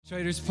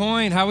Traders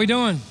Point, how we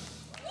doing?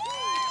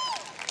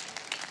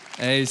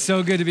 Hey,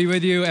 so good to be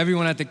with you.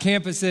 Everyone at the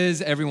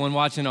campuses, everyone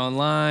watching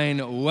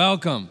online,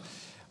 welcome.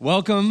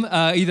 Welcome,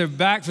 either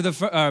back for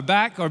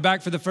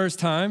the first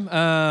time.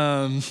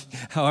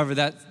 However,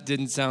 that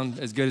didn't sound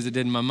as good as it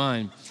did in my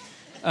mind.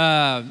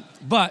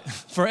 But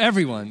for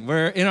everyone,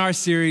 we're in our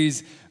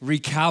series,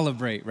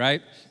 Recalibrate,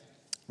 right?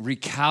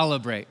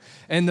 Recalibrate.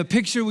 And the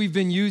picture we've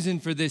been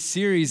using for this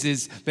series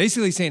is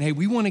basically saying, hey,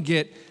 we want to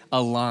get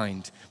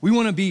aligned. We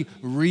want to be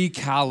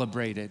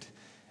recalibrated.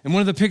 And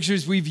one of the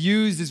pictures we've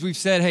used is we've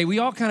said, hey, we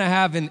all kind of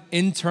have an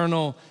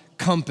internal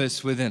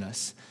compass within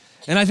us.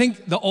 And I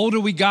think the older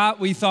we got,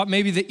 we thought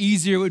maybe the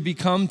easier it would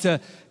become to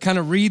kind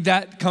of read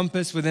that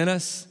compass within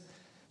us.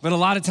 But a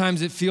lot of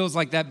times it feels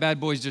like that bad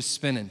boy's just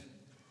spinning.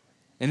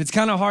 And it's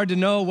kind of hard to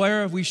know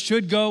where we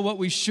should go, what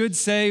we should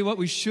say, what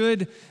we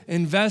should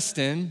invest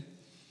in.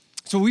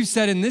 So what we've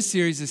said in this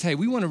series is, hey,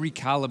 we want to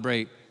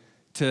recalibrate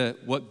to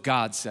what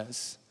God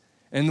says.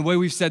 And the way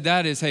we've said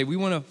that is, hey, we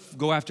want to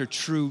go after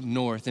true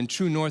north. And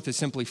true north is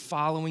simply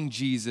following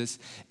Jesus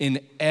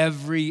in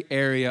every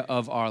area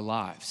of our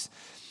lives.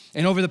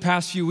 And over the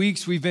past few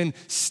weeks, we've been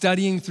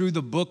studying through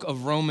the book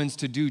of Romans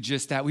to do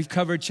just that. We've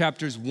covered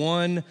chapters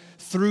 1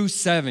 through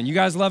 7. You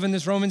guys loving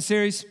this Romans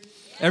series?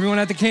 Everyone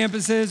at the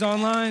campuses,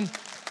 online?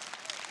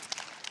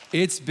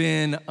 It's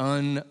been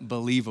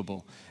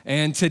unbelievable.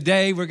 And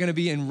today we're going to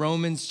be in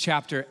Romans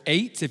chapter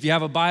 8. If you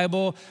have a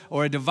Bible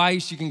or a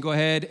device, you can go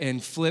ahead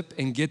and flip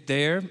and get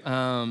there.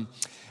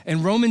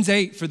 And Romans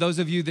 8, for those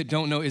of you that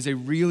don't know, is a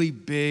really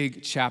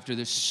big chapter.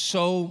 There's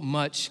so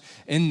much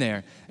in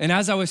there. And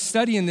as I was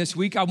studying this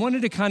week, I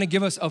wanted to kind of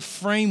give us a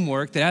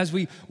framework that as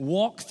we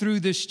walk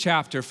through this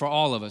chapter for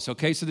all of us,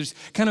 okay? So there's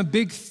kind of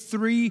big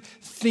 3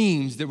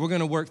 themes that we're going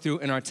to work through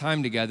in our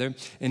time together.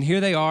 And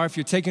here they are. If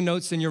you're taking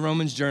notes in your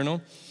Romans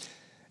journal,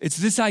 it's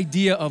this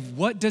idea of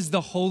what does the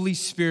Holy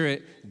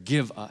Spirit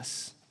give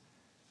us?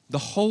 The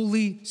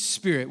Holy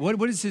Spirit,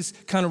 what is his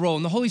kind of role?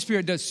 And the Holy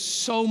Spirit does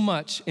so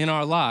much in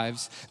our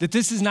lives that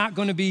this is not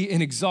going to be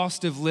an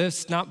exhaustive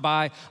list, not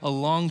by a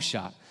long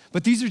shot.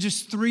 But these are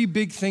just 3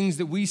 big things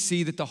that we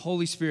see that the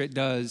Holy Spirit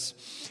does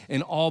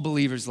in all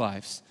believers'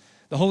 lives.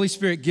 The Holy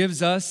Spirit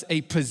gives us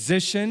a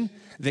position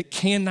that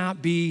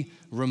cannot be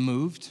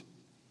removed,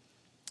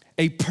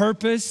 a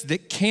purpose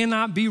that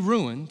cannot be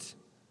ruined,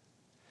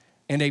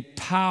 and a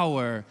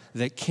power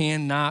that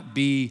cannot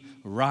be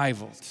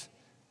rivaled.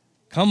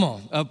 Come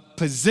on, a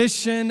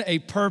position, a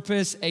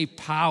purpose, a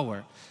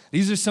power.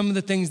 These are some of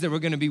the things that we're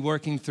going to be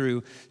working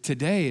through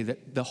today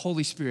that the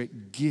Holy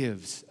Spirit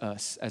gives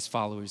us as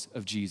followers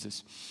of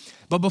Jesus.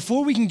 But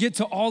before we can get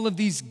to all of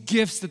these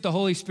gifts that the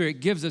Holy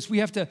Spirit gives us, we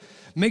have to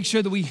make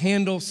sure that we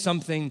handle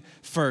something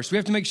first. We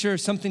have to make sure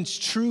something's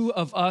true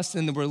of us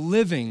and that we're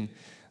living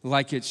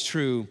like it's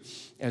true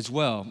as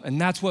well. And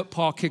that's what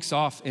Paul kicks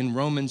off in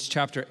Romans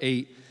chapter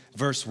 8,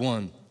 verse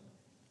 1.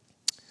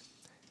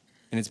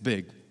 And it's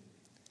big.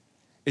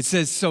 It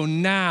says, so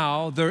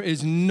now there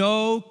is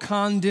no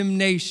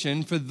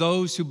condemnation for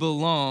those who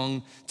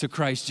belong to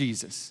Christ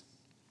Jesus.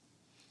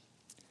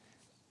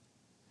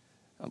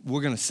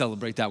 We're going to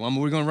celebrate that one.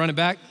 We're going to run it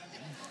back.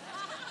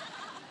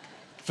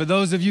 For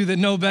those of you that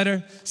know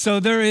better, so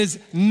there is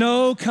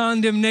no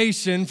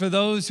condemnation for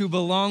those who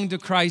belong to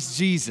Christ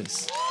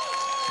Jesus.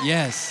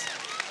 Yes.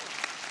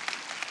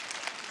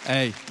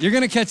 Hey, you're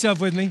going to catch up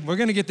with me. We're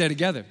going to get there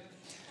together.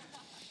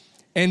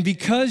 And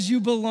because you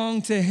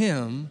belong to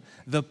him,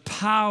 the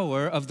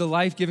power of the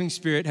life-giving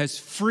Spirit has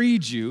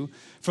freed you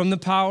from the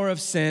power of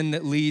sin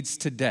that leads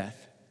to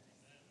death.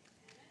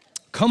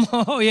 Come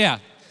on, oh yeah.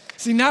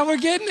 See, now we're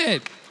getting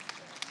it.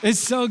 It's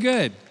so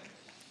good.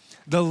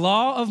 The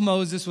law of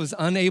Moses was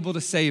unable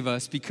to save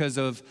us because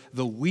of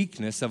the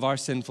weakness of our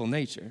sinful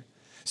nature.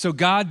 So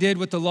God did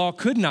what the law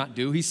could not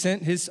do. He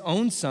sent his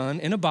own son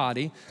in a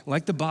body,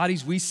 like the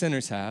bodies we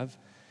sinners have.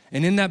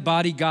 And in that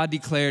body, God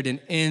declared an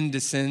end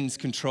to sin's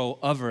control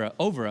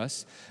over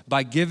us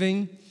by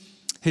giving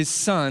his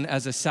son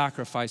as a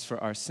sacrifice for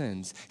our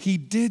sins. He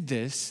did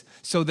this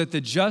so that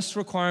the just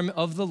requirement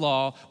of the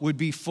law would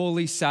be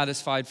fully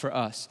satisfied for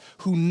us,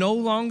 who no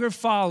longer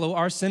follow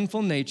our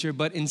sinful nature,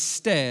 but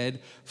instead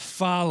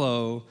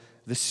follow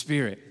the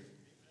Spirit.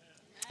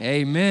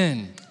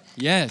 Amen.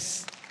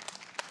 Yes.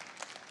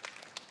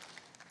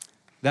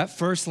 That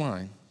first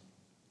line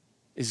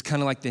is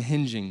kind of like the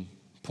hinging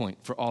point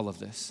for all of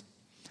this.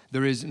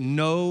 There is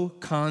no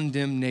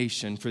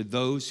condemnation for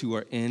those who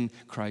are in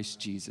Christ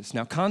Jesus.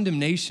 Now,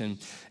 condemnation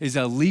is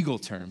a legal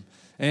term,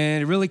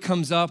 and it really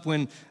comes up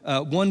when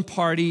one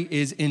party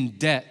is in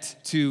debt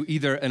to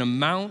either an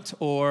amount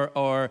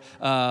or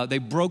they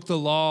broke the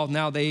law.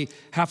 Now they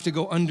have to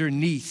go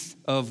underneath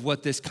of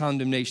what this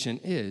condemnation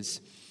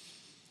is.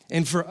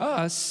 And for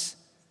us,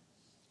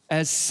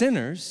 as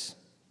sinners,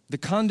 the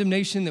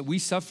condemnation that we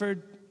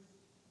suffered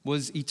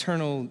was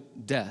eternal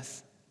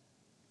death.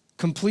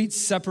 Complete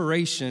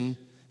separation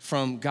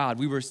from God.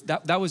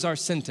 That was our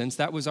sentence.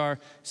 That was our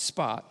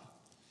spot.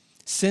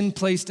 Sin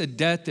placed a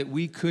debt that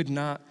we could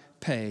not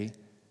pay,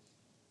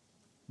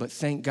 but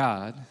thank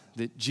God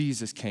that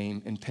Jesus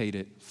came and paid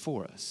it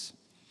for us.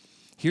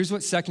 Here's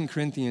what this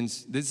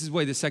is the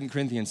way the 2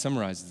 Corinthians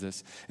summarizes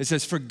this. It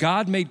says, for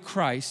God made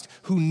Christ,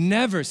 who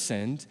never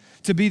sinned,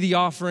 to be the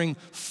offering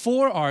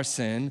for our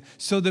sin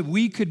so that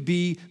we could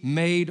be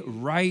made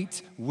right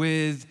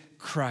with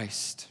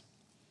Christ.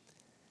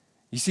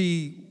 You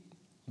see,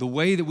 the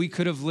way that we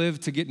could have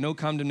lived to get no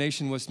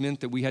condemnation was meant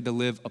that we had to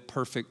live a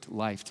perfect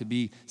life, to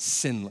be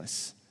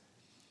sinless.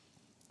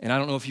 And I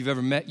don't know if you've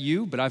ever met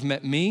you, but I've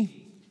met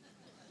me.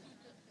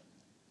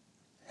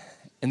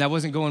 And that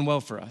wasn't going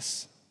well for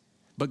us.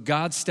 But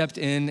God stepped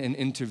in and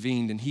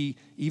intervened, and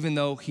even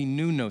though he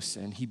knew no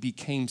sin, he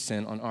became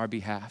sin on our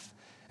behalf.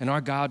 And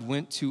our God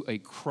went to a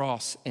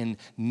cross and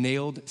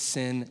nailed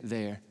sin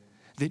there,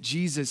 that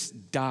Jesus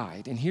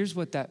died. And here's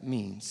what that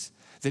means,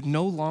 that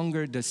no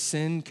longer does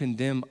sin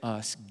condemn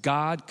us.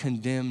 God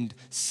condemned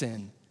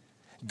sin.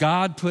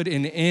 God put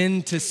an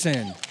end to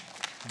sin.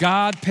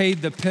 God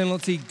paid the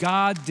penalty.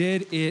 God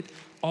did it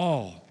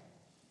all.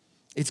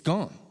 It's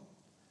gone.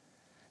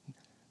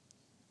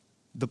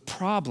 The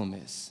problem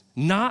is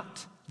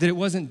not that it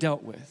wasn't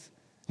dealt with,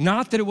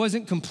 not that it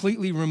wasn't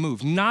completely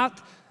removed,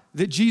 not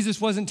that Jesus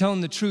wasn't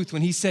telling the truth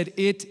when he said,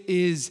 it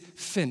is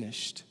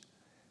finished.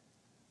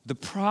 The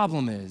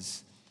problem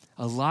is,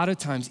 a lot of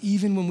times,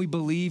 even when we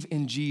believe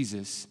in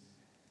Jesus,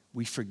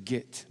 we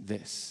forget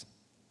this.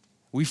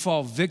 We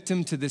fall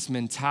victim to this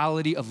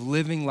mentality of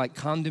living like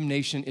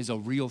condemnation is a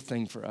real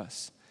thing for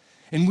us.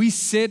 And we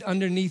sit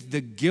underneath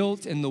the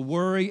guilt and the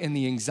worry and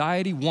the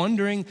anxiety,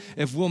 wondering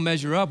if we'll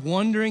measure up,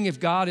 wondering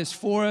if God is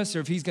for us or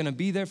if he's gonna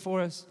be there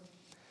for us.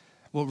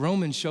 What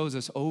Romans shows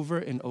us over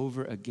and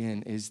over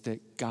again is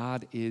that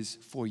God is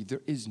for you.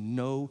 There is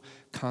no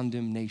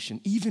condemnation,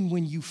 even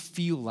when you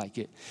feel like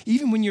it.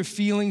 Even when your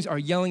feelings are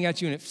yelling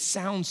at you and it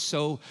sounds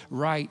so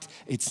right,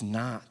 it's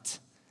not.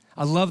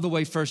 I love the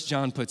way 1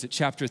 John puts it,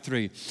 chapter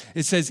 3.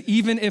 It says,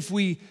 even if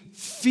we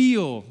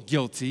feel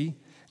guilty,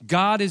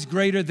 God is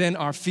greater than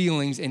our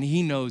feelings and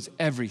he knows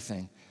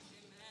everything.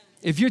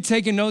 If you're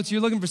taking notes,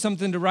 you're looking for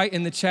something to write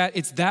in the chat,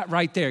 it's that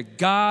right there.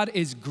 God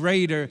is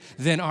greater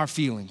than our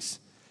feelings.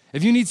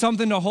 If you need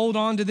something to hold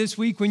on to this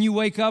week when you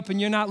wake up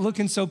and you're not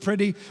looking so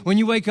pretty, when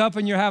you wake up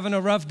and you're having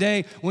a rough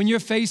day, when you're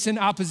facing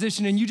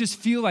opposition and you just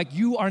feel like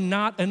you are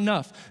not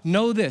enough,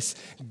 know this,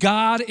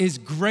 God is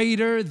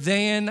greater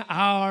than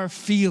our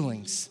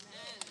feelings.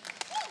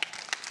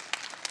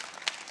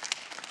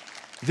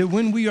 That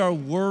when we are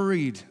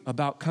worried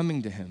about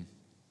coming to him,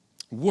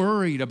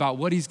 worried about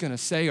what he's gonna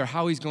say or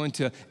how he's going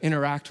to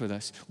interact with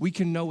us, we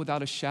can know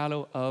without a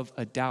shadow of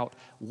a doubt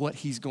what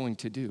he's going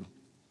to do.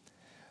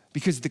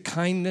 Because the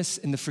kindness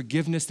and the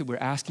forgiveness that we're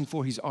asking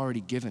for, he's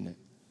already given it.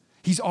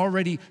 He's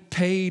already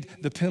paid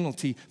the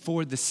penalty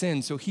for the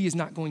sin, so he is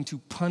not going to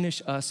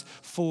punish us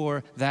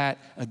for that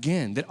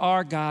again. That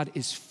our God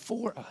is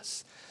for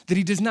us, that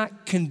he does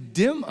not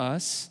condemn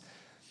us,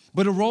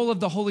 but a role of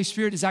the Holy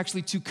Spirit is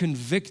actually to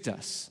convict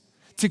us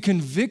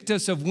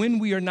of when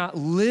we are not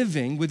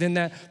living within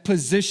that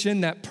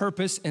position, that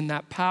purpose, and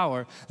that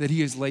power that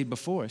he has laid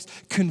before us.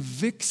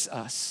 Convicts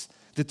us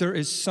that there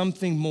is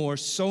something more,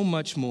 so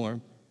much more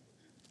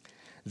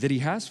that he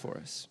has for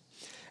us.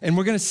 And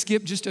we're gonna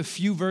skip just a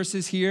few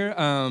verses here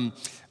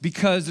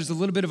because there's a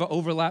little bit of an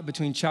overlap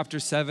between chapter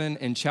 7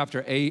 and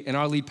chapter 8. And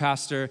our lead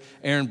pastor,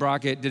 Aaron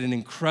Brockett, did an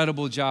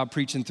incredible job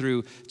preaching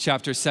through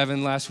chapter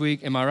 7 last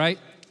week. Am I right?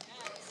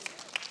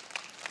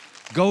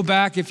 Go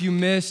back if you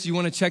missed, you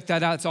wanna check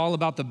that out. It's all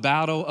about the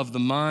battle of the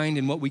mind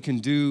and what we can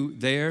do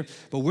there.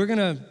 But we're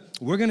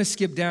gonna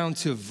skip down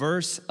to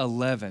verse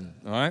 11,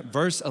 all right?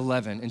 Verse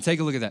 11, and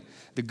take a look at that.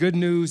 The good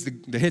news,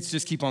 the hits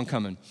just keep on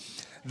coming.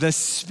 The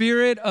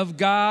Spirit of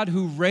God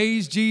who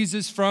raised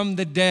Jesus from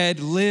the dead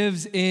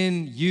lives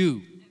in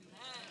you.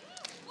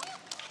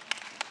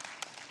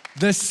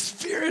 The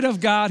Spirit of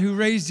God who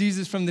raised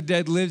Jesus from the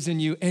dead lives in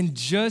you. And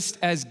just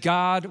as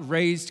God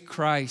raised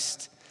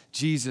Christ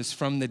Jesus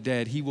from the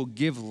dead, he will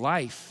give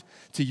life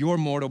to your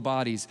mortal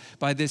bodies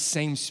by this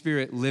same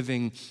Spirit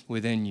living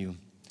within you.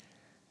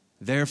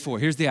 Therefore,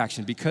 here's the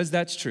action. Because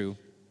that's true,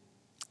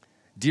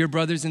 dear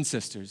brothers and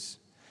sisters,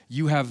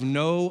 you have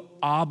no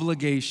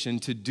obligation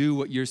to do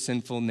what your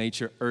sinful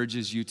nature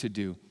urges you to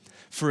do.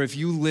 For if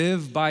you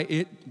live by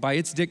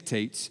its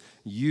dictates,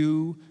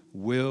 you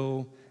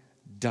will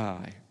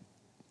die.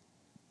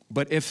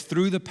 But if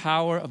through the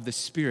power of the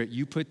Spirit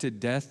you put to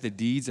death the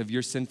deeds of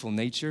your sinful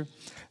nature,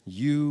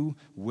 you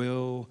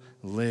will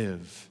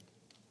live.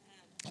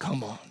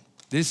 Come on.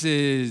 This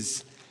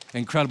is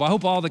incredible. I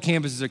hope all the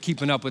campuses are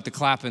keeping up with the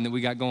clapping that we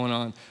got going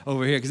on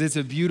over here because it's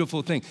a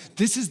beautiful thing.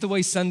 This is the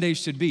way Sundays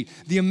should be.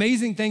 The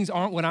amazing things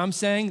aren't what I'm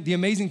saying. The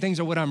amazing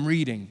things are what I'm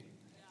reading.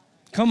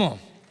 Come on.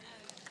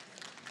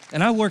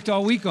 And I worked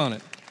all week on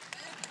it.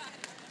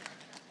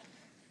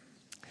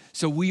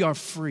 So we are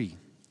free.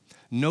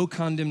 No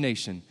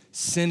condemnation.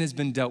 Sin has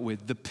been dealt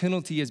with. The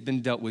penalty has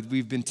been dealt with.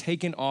 We've been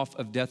taken off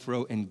of death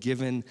row and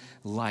given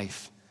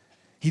life.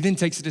 He then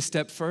takes it a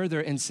step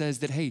further and says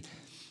that, hey,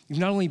 you've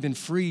not only been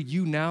freed,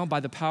 you now, by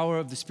the power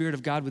of the Spirit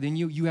of God within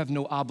you, you have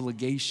no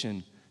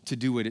obligation to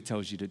do what it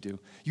tells you to do.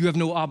 You have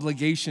no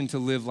obligation to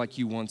live like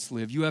you once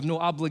lived. You have no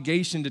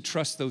obligation to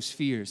trust those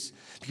fears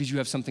because you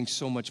have something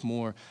so much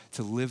more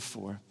to live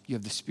for. You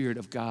have the Spirit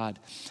of God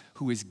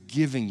who is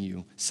giving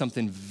you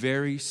something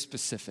very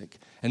specific.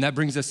 And that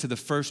brings us to the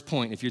first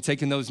point. If you're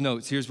taking those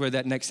notes, here's where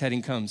that next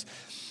heading comes.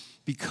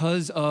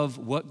 Because of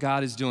what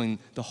God is doing,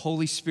 the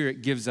Holy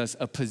Spirit gives us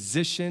a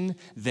position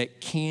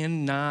that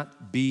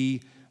cannot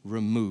be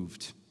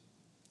removed.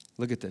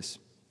 Look at this.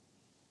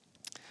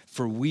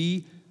 For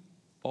we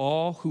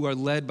all who are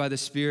led by the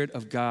Spirit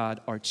of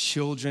God are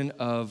children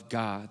of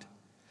God.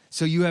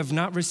 So you have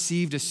not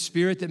received a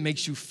spirit that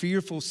makes you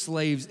fearful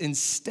slaves.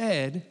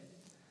 Instead,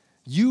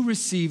 you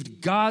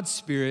received God's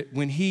Spirit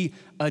when He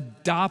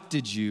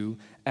adopted you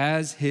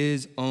as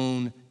His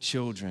own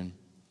children.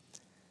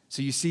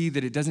 So you see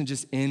that it doesn't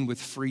just end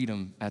with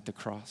freedom at the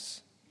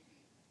cross.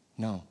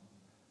 No,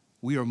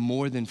 we are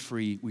more than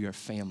free, we are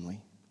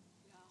family.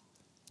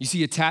 You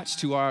see, attached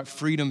to our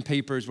freedom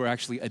papers were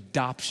actually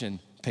adoption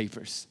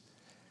papers.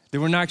 They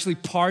were not actually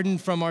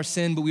pardoned from our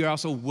sin, but we are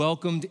also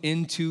welcomed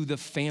into the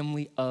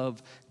family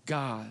of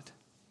God.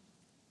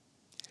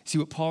 See,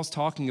 what Paul's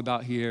talking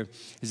about here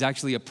is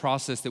actually a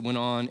process that went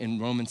on in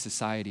Roman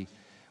society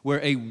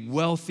where a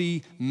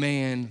wealthy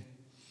man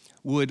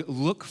would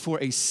look for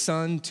a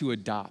son to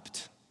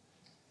adopt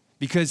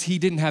because he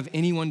didn't have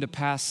anyone to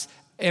pass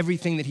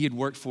everything that he had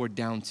worked for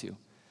down to.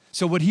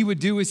 So what he would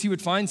do is he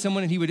would find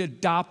someone and he would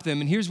adopt them.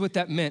 And here's what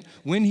that meant.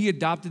 When he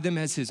adopted them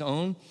as his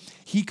own,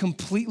 he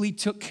completely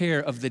took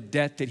care of the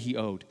debt that he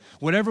owed.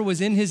 Whatever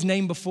was in his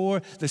name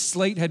before, the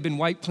slate had been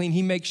wiped clean.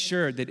 He makes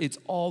sure that it's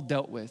all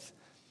dealt with.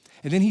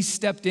 And then he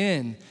stepped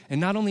in,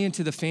 and not only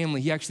into the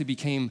family, he actually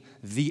became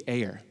the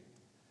heir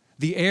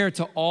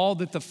to all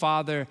that the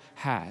father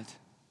had.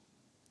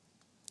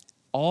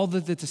 All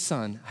that the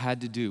son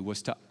had to do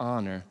was to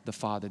honor the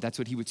father. That's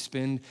what he would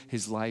spend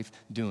his life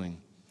doing.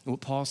 And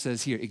what Paul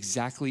says here,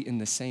 exactly in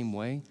the same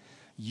way,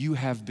 you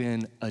have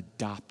been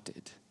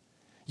adopted.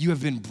 You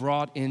have been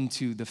brought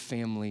into the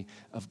family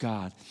of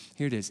God.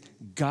 Here it is.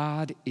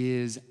 God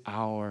is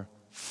our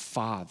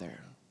Father.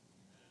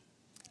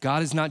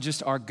 God is not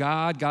just our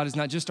God. God is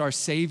not just our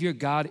Savior.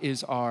 God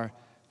is our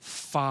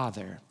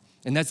Father.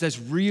 And that's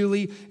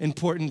really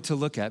important to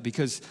look at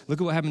because look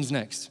at what happens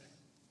next.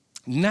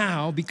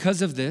 Now,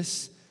 because of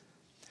this,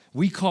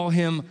 we call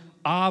him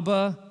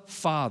Abba,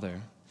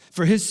 Father.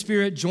 For his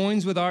Spirit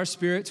joins with our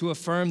spirit to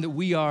affirm that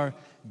we are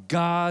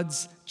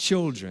God's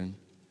children.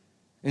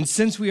 And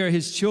since we are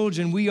his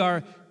children, we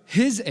are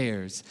his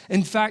heirs.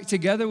 In fact,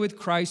 together with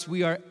Christ,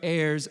 we are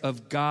heirs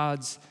of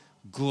God's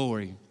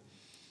glory.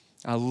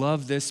 I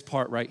love this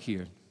part right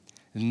here.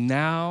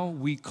 Now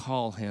we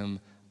call him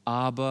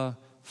Abba,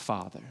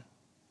 Father.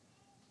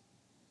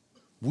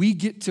 We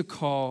get to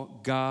call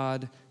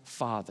God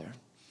Father.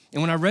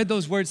 And when I read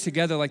those words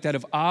together like that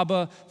of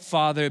Abba,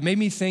 Father, it made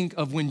me think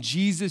of when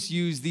Jesus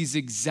used these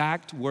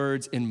exact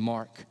words in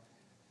Mark.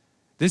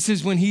 This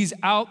is when he's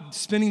out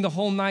spending the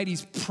whole night,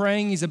 he's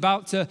praying, he's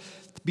about to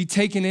be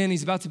taken in,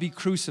 he's about to be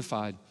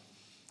crucified.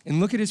 And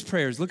look at his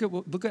prayers,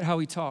 look at how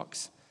he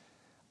talks.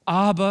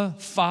 Abba,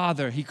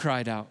 Father, he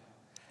cried out.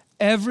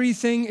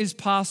 Everything is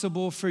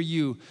possible for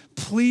you.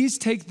 Please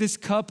take this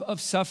cup of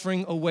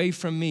suffering away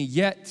from me.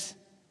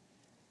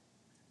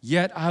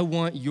 Yet I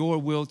want your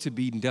will to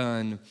be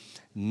done,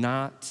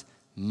 not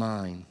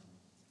mine.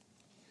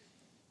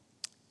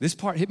 This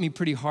part hit me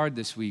pretty hard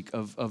this week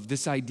of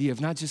this idea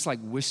of not just like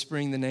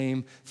whispering the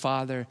name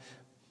Father,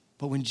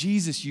 but when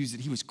Jesus used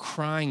it, he was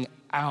crying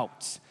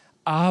out,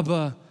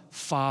 Abba,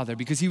 Father,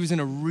 because he was in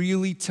a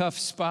really tough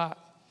spot.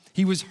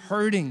 He was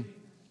hurting.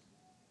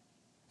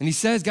 And he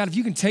says, God, if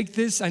you can take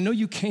this, I know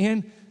you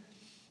can,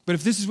 but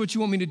if this is what you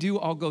want me to do,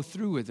 I'll go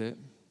through with it.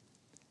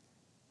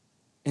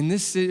 And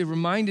it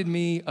reminded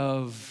me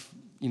of,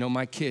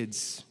 my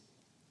kids.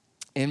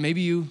 And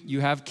maybe you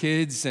have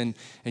kids and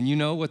you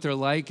know what they're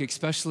like,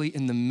 especially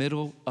in the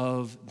middle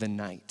of the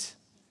night.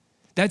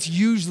 That's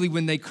usually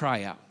when they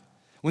cry out.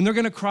 When they're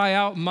gonna cry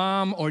out,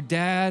 mom or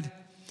dad,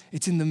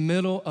 it's in the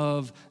middle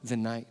of the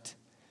night.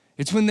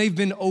 It's when they've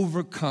been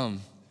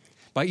overcome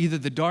by either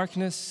the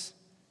darkness,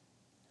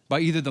 by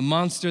either the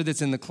monster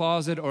that's in the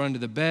closet or under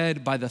the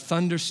bed, by the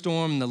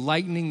thunderstorm, the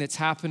lightning that's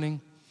happening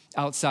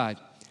outside.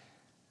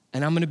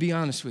 And I'm gonna be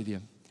honest with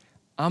you,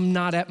 I'm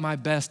not at my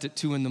best at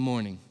 2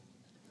 a.m.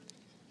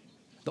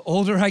 The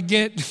older I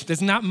get,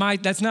 that's not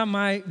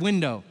my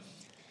window.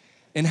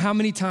 And how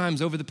many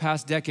times over the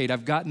past decade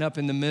I've gotten up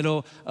in the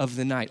middle of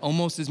the night,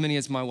 almost as many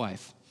as my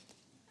wife.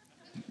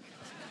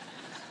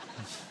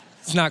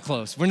 It's not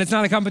close. It's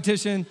not a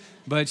competition,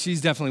 but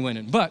she's definitely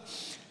winning. But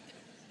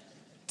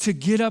to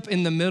get up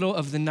in the middle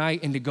of the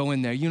night and to go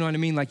in there, you know what I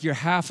mean? Like you're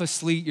half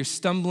asleep, you're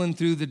stumbling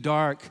through the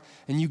dark,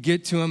 and you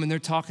get to them and they're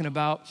talking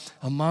about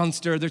a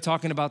monster, they're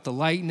talking about the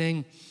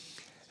lightning,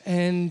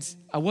 and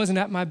I wasn't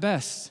at my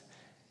best.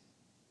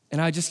 And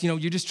I just,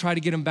 you just try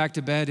to get them back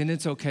to bed, and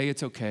it's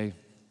okay.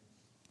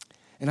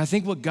 And I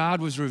think what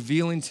God was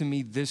revealing to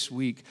me this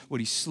week,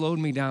 what he slowed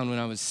me down when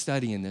I was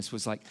studying this,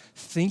 was like,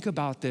 think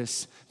about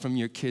this from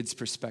your kid's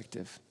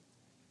perspective.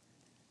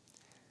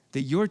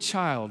 that your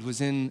child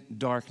was in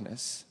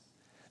darkness,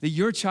 that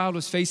your child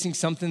was facing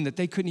something that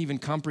they couldn't even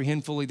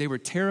comprehend fully. They were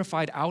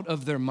terrified out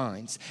of their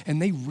minds,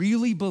 and they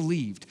really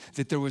believed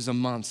that there was a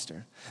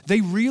monster. They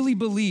really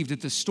believed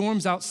that the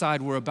storms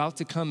outside were about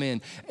to come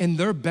in, and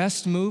their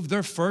best move,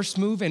 their first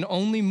move and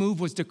only move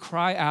was to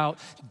cry out,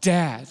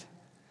 "Dad."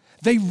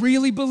 They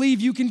really believe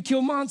you can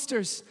kill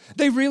monsters.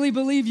 They really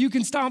believe you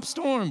can stop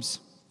storms.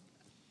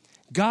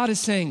 God is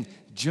saying,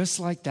 just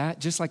like that,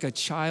 just like a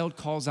child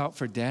calls out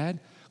for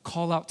dad,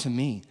 call out to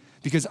me.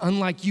 Because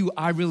unlike you,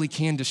 I really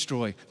can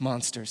destroy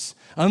monsters.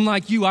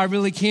 Unlike you, I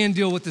really can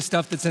deal with the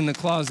stuff that's in the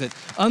closet.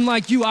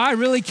 Unlike you, I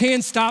really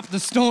can stop the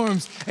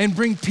storms and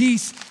bring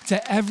peace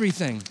to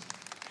everything.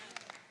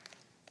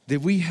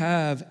 That we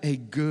have a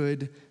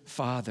good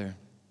Father.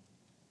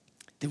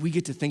 That we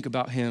get to think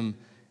about him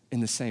in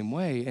the same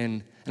way.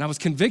 And I was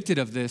convicted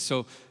of this,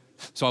 so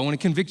I want to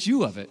convict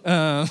you of it.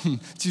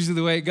 It's usually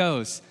the way it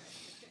goes.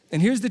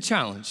 And here's the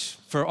challenge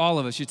for all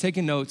of us. You're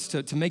taking notes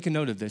to make a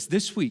note of this.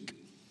 This week,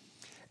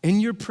 in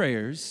your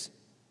prayers,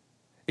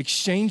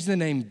 exchange the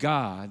name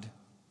God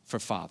for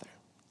Father.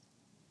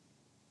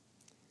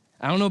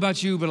 I don't know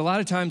about you, but a lot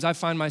of times I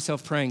find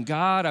myself praying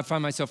God, I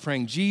find myself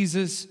praying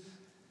Jesus,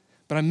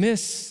 but I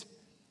miss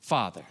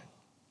Father.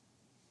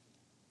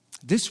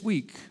 This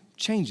week,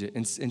 change it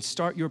and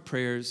start your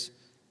prayers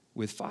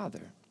with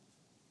Father.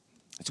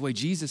 That's the way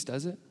Jesus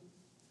does it.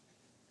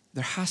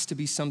 There has to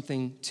be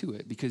something to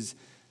it, because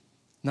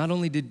not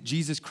only did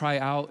Jesus cry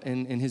out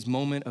and in his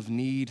moment of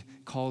need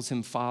calls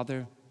him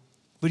Father,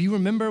 but you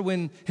remember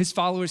when his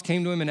followers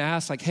came to him and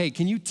asked, like, hey,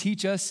 can you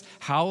teach us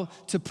how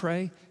to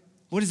pray?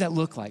 What does that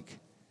look like?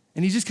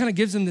 And he just kind of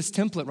gives them this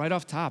template right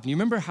off top. And you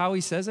remember how he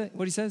says it?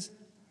 What he says?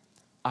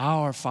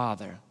 Our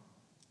Father.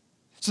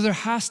 So there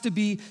has to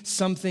be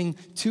something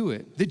to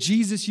it. That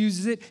Jesus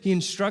uses it, he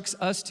instructs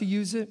us to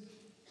use it.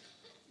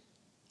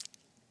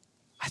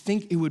 I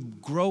think it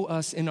would grow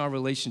us in our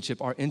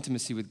relationship, our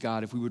intimacy with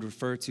God, if we would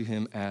refer to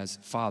him as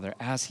Father,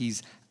 as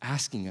he's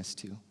asking us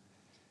to.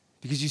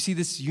 Because you see,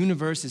 this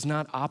universe is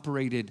not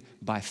operated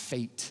by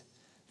fate.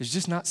 There's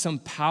just not some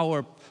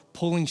power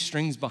pulling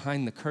strings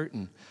behind the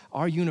curtain.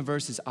 Our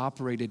universe is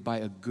operated by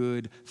a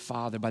good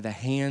Father, by the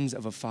hands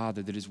of a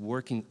Father that is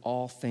working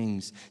all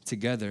things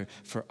together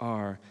for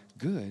our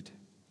good.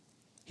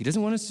 He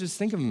doesn't want us to just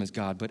think of him as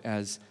God, but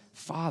as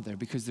Father,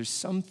 because there's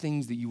some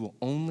things that you will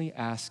only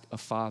ask a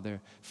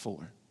father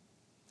for.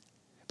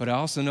 But I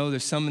also know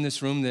there's some in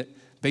this room that,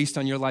 based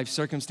on your life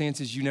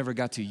circumstances, you never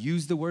got to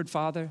use the word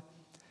Father.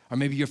 Or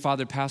maybe your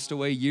father passed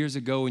away years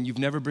ago and you've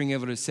never been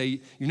able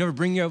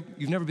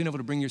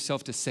to bring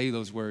yourself to say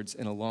those words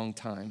in a long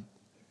time.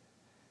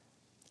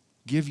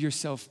 Give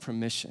yourself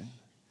permission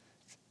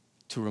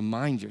to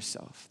remind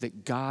yourself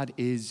that God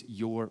is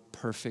your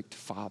perfect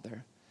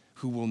Father,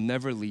 who will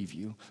never leave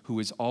you, who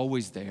is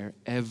always there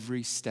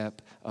every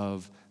step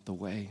of the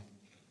way.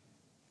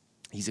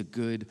 He's a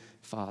good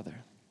Father.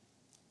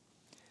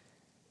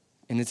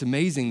 And it's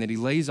amazing that he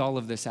lays all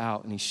of this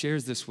out and he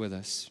shares this with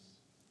us.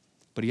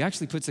 But he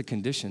actually puts a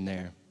condition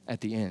there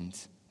at the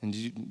end. And did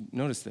you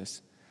notice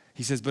this?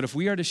 He says, but if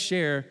we are to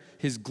share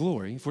his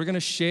glory, if we're going to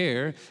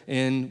share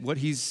in what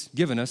he's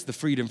given us, the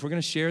freedom, if we're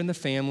going to share in the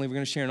family, we're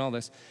going to share in all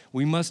this,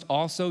 we must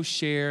also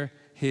share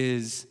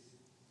his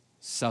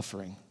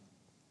suffering.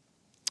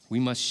 We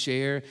must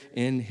share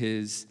in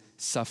his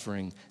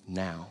suffering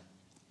now.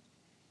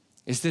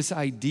 It's this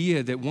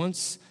idea that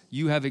once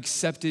you have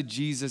accepted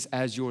Jesus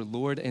as your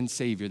Lord and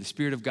Savior, the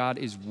Spirit of God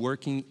is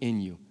working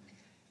in you.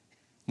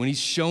 When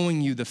he's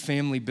showing you the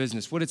family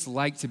business, what it's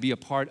like to be a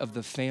part of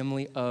the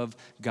family of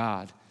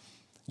God,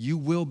 you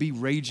will be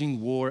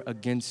raging war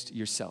against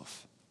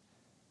yourself.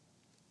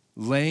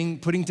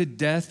 Putting to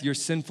death your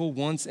sinful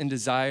wants and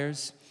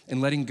desires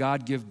and letting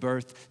God give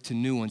birth to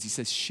new ones. He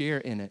says, share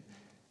in it.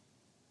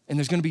 And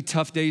there's gonna be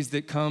tough days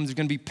that come. There's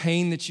gonna be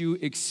pain that you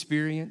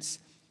experience.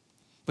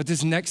 But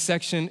this next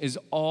section is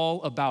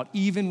all about,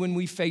 even when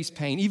we face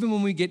pain, even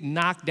when we get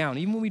knocked down,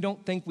 even when we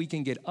don't think we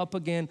can get up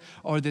again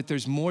or that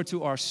there's more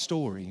to our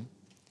story,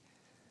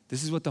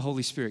 this is what the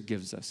Holy Spirit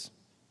gives us.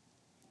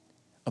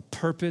 A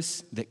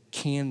purpose that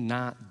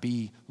cannot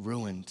be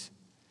ruined.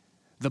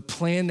 The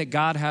plan that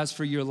God has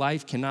for your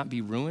life cannot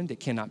be ruined. It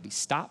cannot be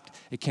stopped.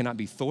 It cannot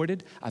be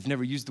thwarted. I've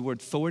never used the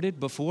word thwarted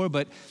before,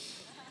 but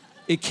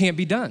it can't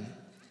be done.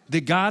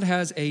 That God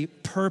has a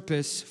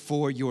purpose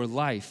for your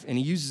life. And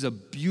he uses a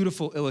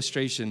beautiful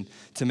illustration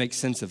to make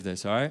sense of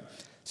this, all right?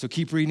 So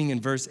keep reading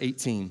in verse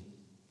 18.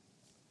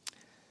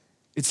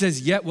 It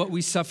says, yet what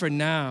we suffer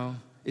now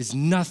is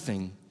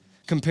nothing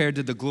compared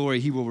to the glory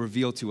he will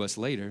reveal to us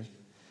later.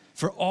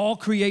 For all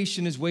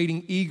creation is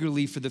waiting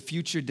eagerly for the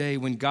future day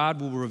when God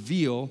will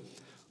reveal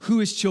who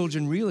his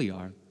children really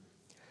are.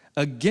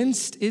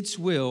 Against its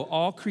will,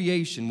 all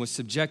creation was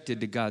subjected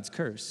to God's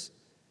curse.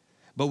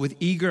 But with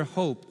eager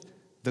hope,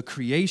 the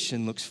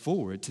creation looks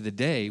forward to the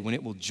day when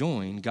it will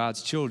join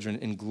God's children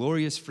in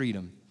glorious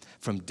freedom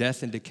from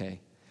death and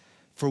decay.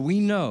 For we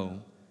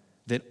know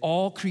that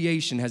all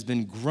creation has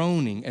been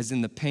groaning as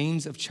in the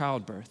pains of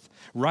childbirth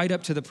right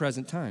up to the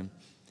present time.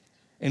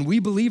 And we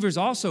believers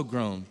also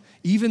groan,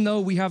 even though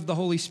we have the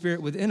Holy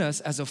Spirit within us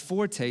as a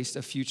foretaste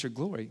of future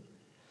glory.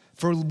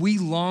 For we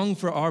long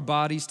for our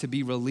bodies to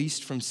be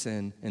released from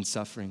sin and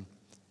suffering.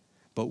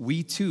 But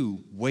we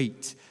too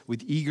wait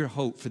with eager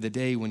hope for the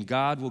day when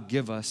God will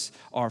give us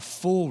our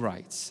full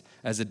rights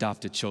as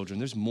adopted children.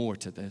 There's more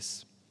to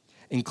this,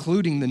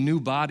 including the new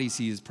bodies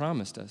he has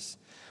promised us.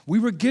 We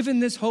were given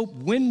this hope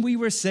when we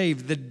were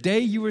saved, the day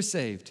you were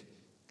saved.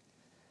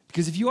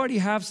 Because if you already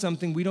have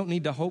something, we don't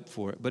need to hope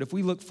for it. But if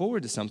we look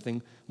forward to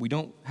something we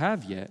don't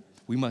have yet,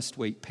 we must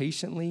wait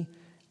patiently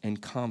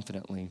and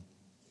confidently.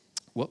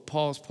 What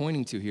Paul's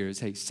pointing to here is,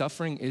 hey,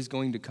 suffering is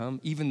going to come,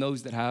 even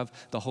those that have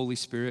the Holy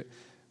Spirit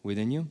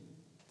within you.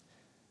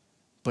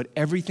 But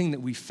everything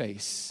that we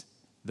face,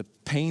 the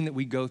pain that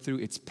we go through,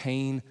 it's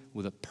pain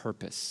with a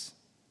purpose.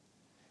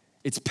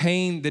 It's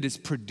pain that is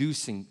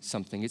producing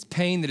something. It's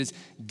pain that is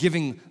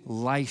giving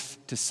life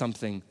to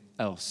something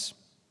else.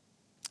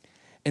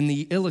 And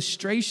the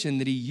illustration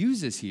that he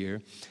uses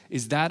here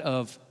is that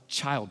of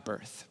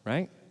childbirth,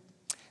 right?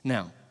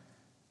 Now,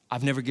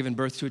 I've never given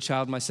birth to a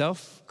child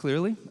myself,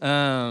 clearly,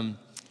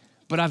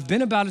 but I've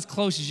been about as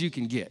close as you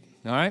can get,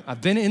 all right?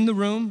 I've been in the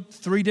room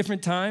 3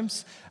 different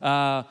times.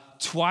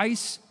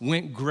 Twice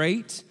went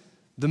great.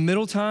 The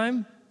middle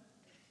time,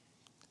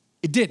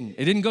 it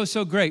didn't go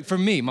so great for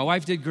me. My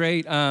wife did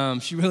great.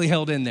 She really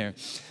held in there.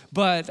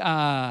 But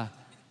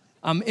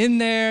I'm in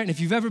there, and if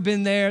you've ever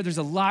been there, there's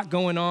a lot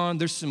going on.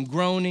 There's some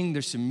groaning,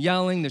 there's some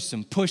yelling, there's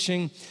some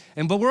pushing,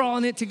 but we're all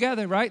in it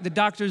together, right? The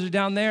doctors are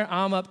down there,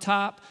 I'm up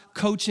top,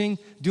 coaching,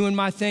 doing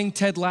my thing,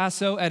 Ted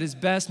Lasso at his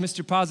best,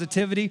 Mr.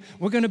 Positivity.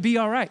 We're gonna be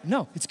all right.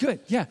 No, it's good,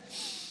 yeah.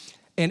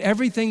 And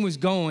everything was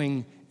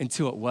going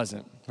until it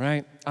wasn't,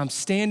 right? I'm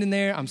standing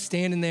there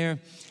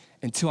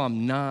until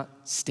I'm not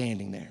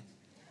standing there.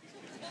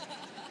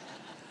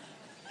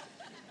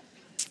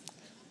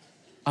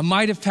 I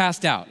might have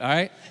passed out, all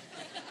right?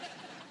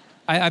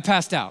 I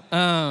passed out.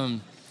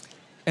 And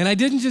I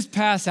didn't just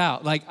pass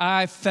out. Like,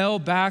 I fell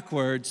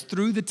backwards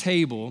through the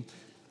table,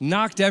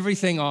 knocked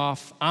everything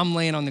off. I'm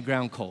laying on the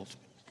ground cold.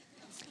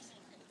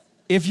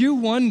 If you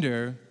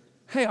wonder,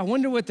 hey, I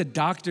wonder what the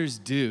doctors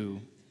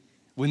do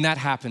when that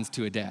happens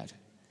to a dad.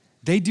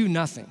 They do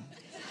nothing.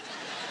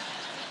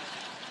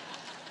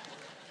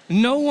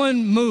 No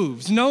one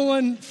moves. No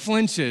one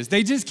flinches.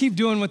 They just keep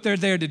doing what they're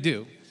there to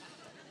do.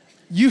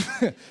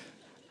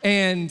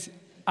 And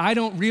I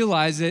don't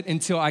realize it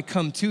until I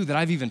come to that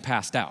I've even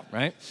passed out,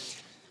 right?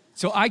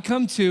 So I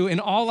come to, and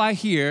all I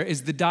hear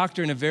is the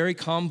doctor in a very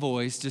calm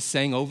voice just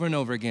saying over and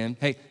over again,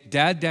 hey,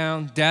 dad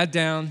down, dad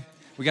down.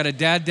 We got a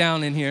dad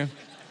down in here.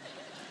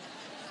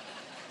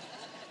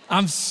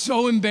 I'm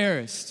so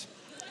embarrassed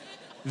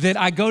that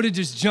I go to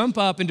just jump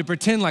up and to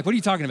pretend like, what are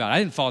you talking about? I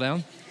didn't fall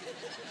down.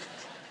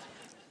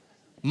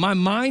 My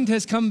mind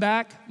has come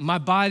back. My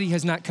body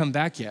has not come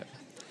back yet.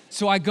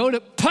 So I go to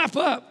pop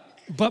up,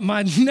 but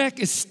my neck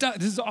is stuck.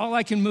 This is all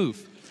I can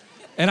move.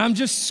 And I'm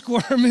just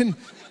squirming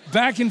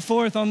back and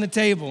forth on the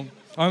table,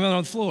 or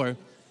on the floor.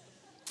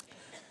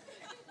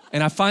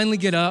 And I finally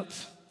get up,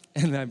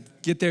 and I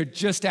get there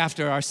just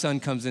after our son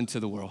comes into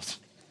the world.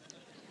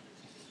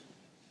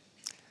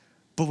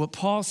 But what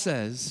Paul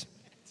says,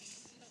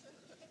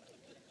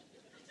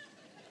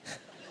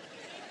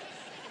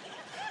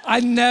 I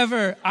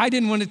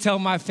didn't want to tell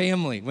my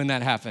family when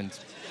that happened.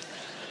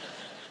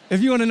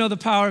 If you want to know the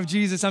power of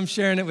Jesus, I'm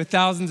sharing it with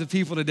thousands of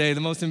people today,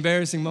 the most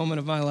embarrassing moment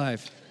of my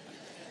life.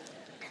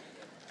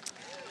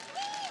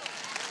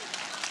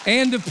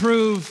 And to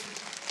prove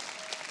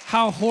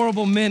how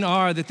horrible men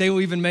are that they will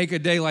even make a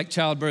day like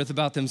childbirth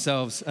about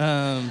themselves.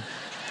 I'm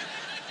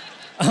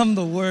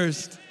the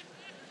worst.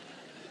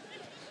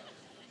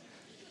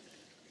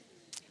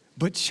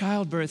 But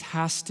childbirth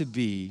has to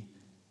be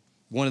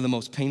one of the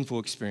most painful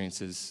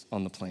experiences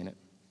on the planet.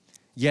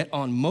 Yet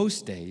on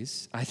most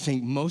days, I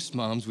think most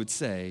moms would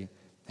say,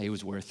 hey, it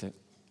was worth it.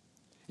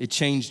 It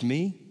changed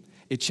me.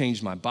 It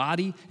changed my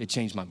body. It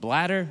changed my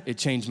bladder. It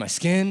changed my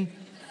skin.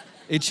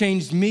 It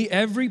changed me,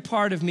 every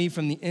part of me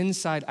from the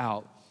inside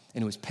out.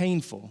 And it was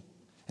painful,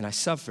 and I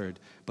suffered,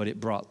 but it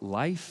brought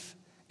life,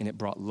 and it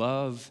brought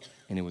love,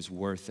 and it was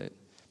worth it.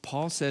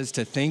 Paul says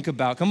to think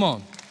about, come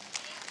on.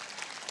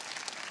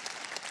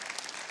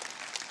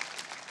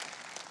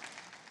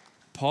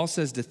 Paul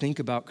says to think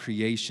about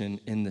creation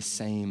in the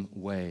same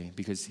way,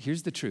 because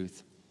here's the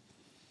truth.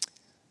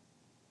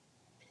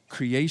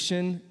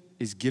 Creation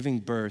is giving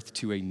birth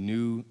to a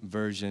new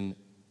version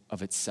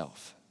of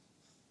itself.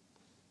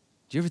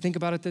 Do you ever think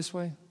about it this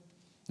way?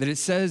 That it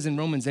says in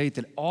Romans 8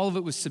 that all of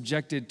it was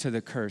subjected to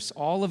the curse.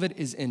 All of it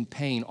is in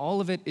pain.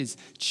 All of it is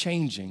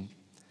changing.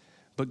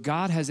 But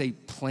God has a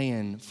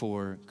plan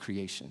for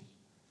creation.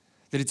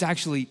 That it's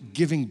actually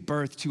giving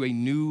birth to a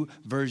new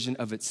version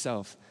of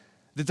itself.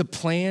 That the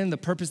plan, the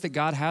purpose that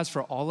God has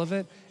for all of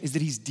it is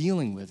that he's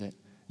dealing with it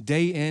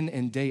day in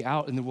and day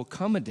out. And there will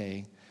come a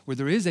day where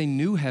there is a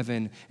new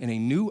heaven and a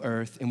new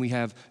earth, and we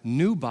have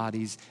new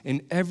bodies,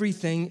 and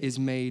everything is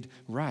made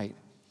right.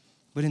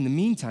 But in the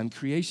meantime,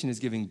 creation is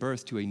giving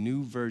birth to a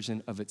new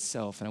version of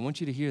itself. And I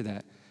want you to hear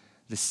that.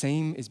 The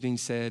same is being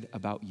said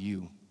about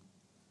you.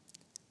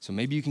 So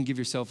maybe you can give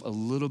yourself a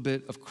little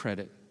bit of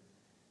credit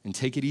and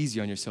take it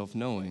easy on yourself,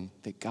 knowing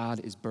that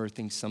God is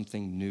birthing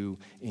something new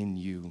in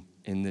you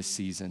in this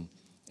season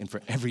and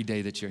for every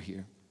day that you're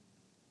here.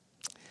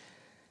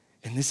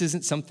 And this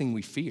isn't something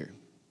we fear.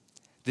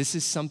 This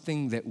is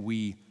something that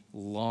we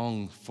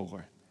long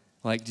for.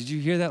 Like, did you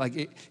hear that?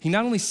 Like, he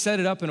not only set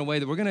it up in a way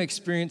that we're going to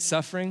experience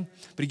suffering,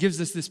 but he gives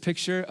us this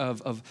picture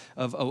of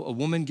a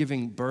woman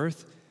giving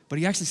birth, but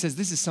he actually says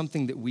this is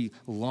something that we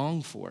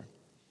long for.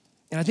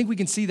 And I think we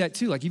can see that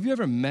too. Like, have you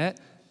ever met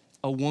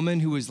a woman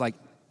who is like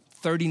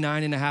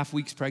 39 and a half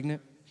weeks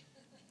pregnant?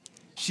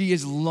 She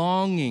is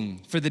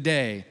longing for the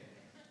day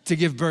to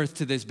give birth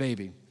to this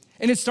baby.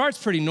 And it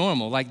starts pretty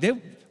normal. Like,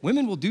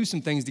 women will do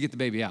some things to get the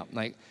baby out.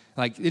 Like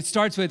it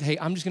starts with, hey,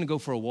 I'm just going to go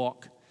for a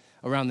walk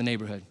around the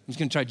neighborhood. I'm just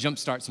gonna try to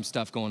jumpstart some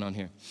stuff going on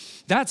here.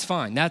 That's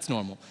fine, that's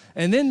normal.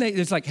 And then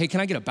it's like, hey,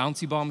 can I get a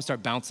bouncy ball? I'm gonna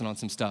start bouncing on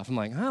some stuff. I'm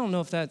like, I don't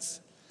know if that's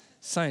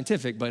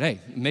scientific, but hey,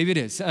 maybe it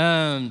is.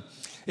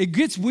 It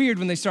gets weird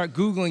when they start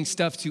Googling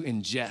stuff to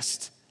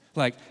ingest.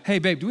 Like, hey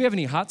babe, do we have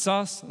any hot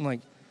sauce? I'm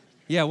like,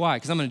 yeah, why?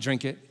 Because I'm gonna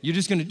drink it. You're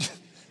just gonna,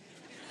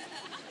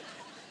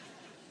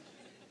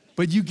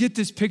 but you get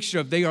this picture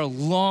of they are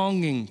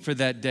longing for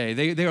that day.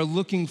 They are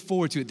looking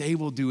forward to it. They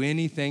will do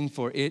anything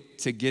for it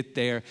to get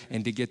there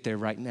and to get there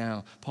right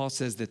now. Paul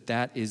says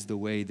that is the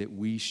way that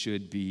we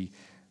should be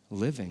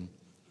living.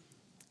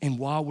 And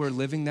while we're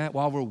living that,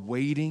 while we're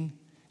waiting,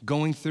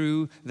 going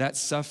through that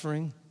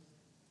suffering,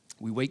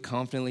 we wait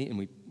confidently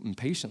and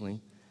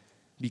patiently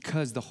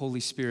because the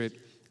Holy Spirit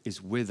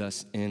is with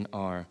us in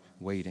our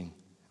waiting.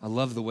 I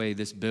love the way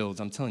this builds.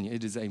 I'm telling you,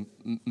 it is a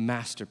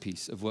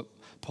masterpiece of what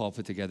Paul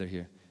put together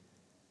here.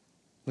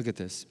 Look at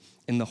this.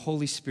 And the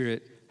Holy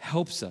Spirit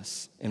helps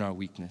us in our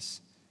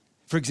weakness.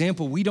 For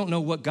example, we don't know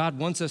what God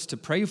wants us to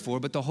pray for,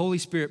 but the Holy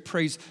Spirit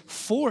prays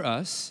for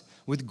us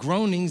with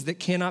groanings that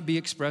cannot be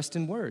expressed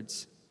in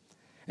words.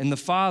 And the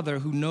Father,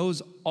 who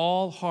knows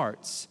all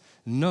hearts,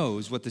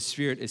 knows what the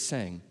Spirit is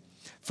saying.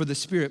 For the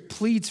Spirit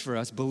pleads for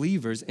us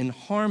believers in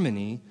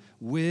harmony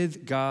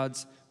with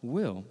God's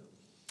will.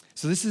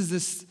 So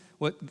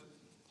what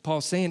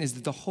Paul's saying is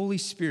that the Holy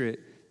Spirit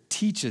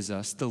teaches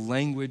us the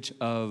language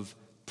of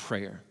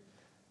prayer.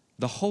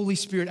 The Holy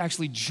Spirit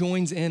actually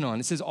joins in on.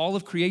 It says all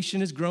of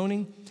creation is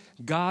groaning.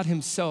 God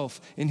himself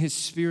in his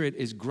Spirit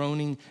is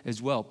groaning as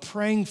well,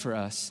 praying for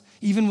us,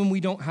 even when we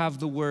don't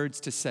have the words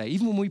to say,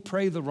 even when we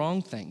pray the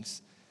wrong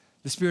things.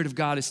 The Spirit of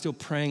God is still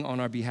praying on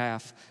our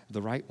behalf,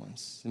 the right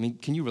ones. I mean,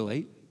 can you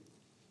relate?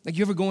 Like,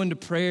 you ever go into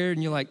prayer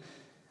and you're like,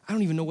 I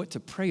don't even know what to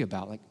pray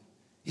about. Like,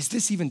 is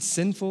this even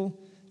sinful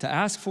to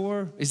ask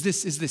for? Is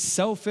this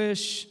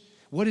selfish?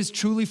 What is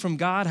truly from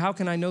God? How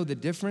can I know the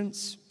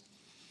difference?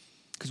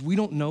 Because we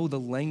don't know the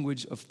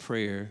language of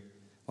prayer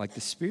like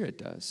the Spirit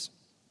does.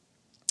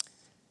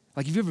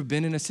 Like, have you ever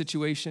been in a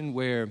situation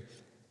where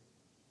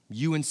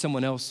you and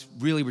someone else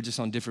really were just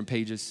on different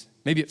pages?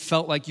 Maybe it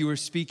felt like you were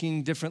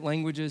speaking different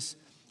languages,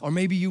 or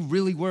maybe you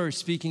really were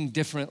speaking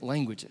different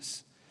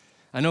languages.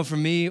 I know for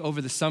me, over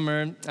the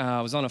summer,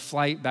 I was on a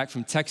flight back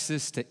from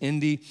Texas to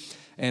Indy,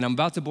 and I'm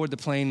about to board the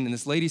plane, and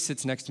this lady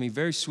sits next to me,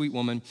 very sweet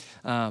woman,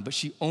 but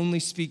she only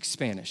speaks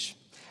Spanish.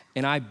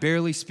 And I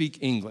barely speak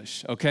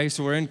English, okay?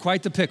 So we're in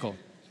quite the pickle.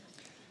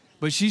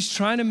 But she's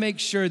trying to make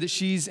sure that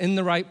she's in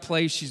the right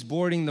place, she's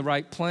boarding the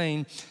right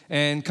plane,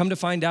 and come to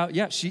find out,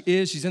 yeah, she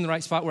is, she's in the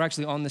right spot. We're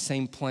actually on the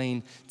same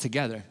plane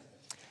together.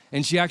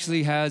 And she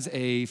actually has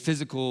a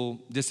physical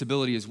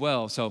disability as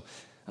well. So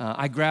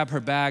I grab her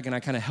bag and I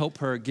kind of help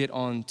her get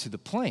onto the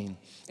plane.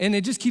 And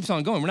it just keeps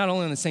on going. We're not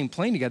only on the same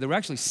plane together, we're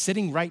actually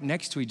sitting right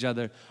next to each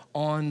other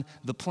on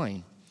the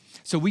plane.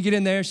 So we get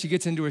in there, she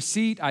gets into her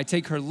seat, I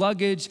take her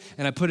luggage,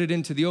 and I put it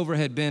into the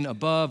overhead bin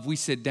above. We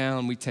sit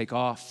down, we take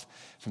off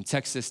from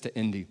Texas to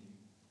Indy.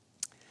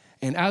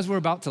 And as we're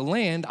about to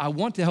land, I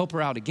want to help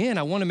her out again.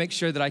 I want to make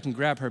sure that I can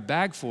grab her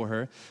bag for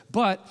her,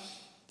 but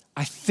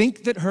I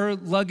think that her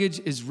luggage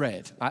is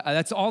red.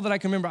 That's all that I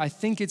can remember. I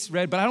think it's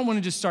red, but I don't want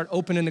to just start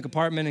opening the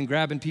compartment and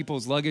grabbing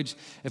people's luggage.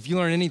 If you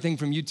learn anything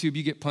from YouTube,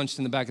 you get punched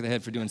in the back of the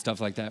head for doing stuff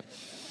like that.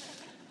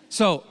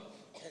 So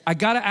I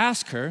gotta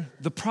ask her.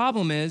 The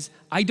problem is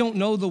I don't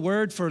know the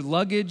word for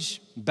luggage,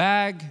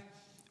 bag,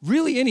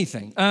 really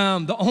anything.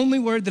 The only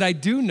word that I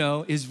do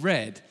know is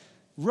red,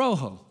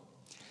 rojo.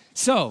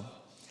 So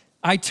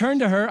I turn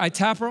to her, I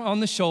tap her on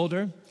the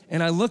shoulder,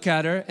 and I look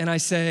at her and I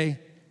say,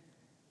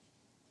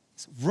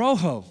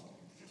 rojo.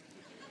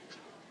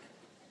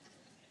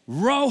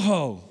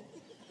 Rojo.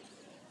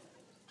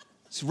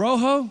 It's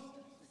rojo.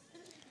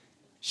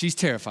 She's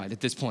terrified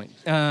at this point.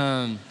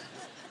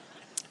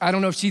 I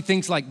don't know if she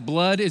thinks like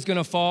blood is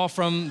gonna fall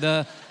from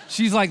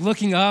she's like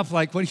looking up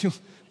like, what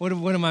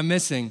am I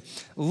missing?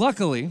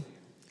 Luckily,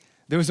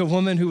 there was a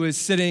woman who was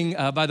sitting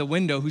by the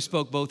window who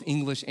spoke both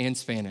English and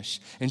Spanish.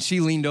 And she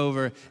leaned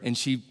over and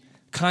she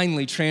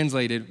kindly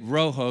translated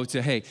rojo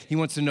to, hey, he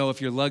wants to know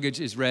if your luggage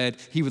is red,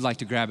 he would like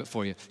to grab it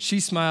for you. She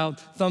smiled,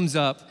 thumbs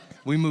up,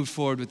 we moved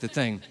forward with the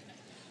thing.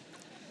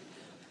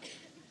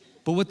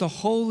 But what the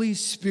Holy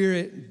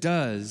Spirit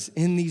does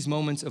in these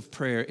moments of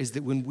prayer is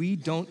that when we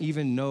don't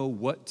even know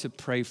what to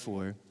pray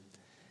for,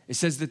 it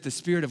says that the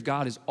Spirit of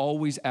God is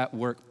always at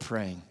work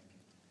praying.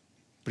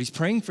 But he's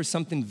praying for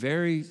something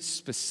very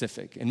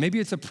specific. And maybe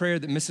it's a prayer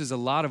that misses a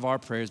lot of our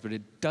prayers, but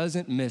it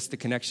doesn't miss the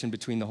connection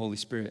between the Holy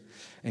Spirit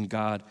and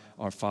God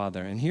our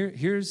Father. And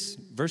here's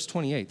verse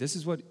 28. This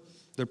is what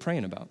they're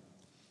praying about.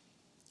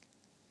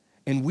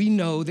 And we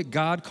know that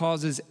God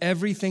causes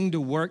everything to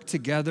work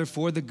together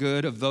for the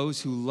good of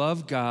those who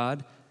love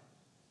God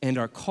and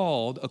are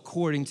called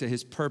according to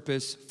his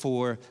purpose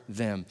for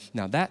them.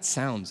 Now that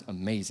sounds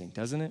amazing,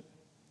 doesn't it?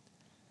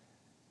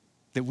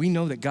 That we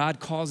know that God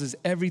causes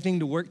everything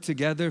to work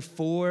together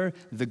for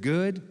the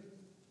good.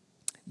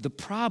 The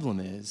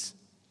problem is,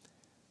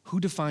 who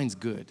defines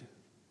good?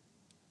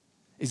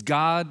 Is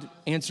God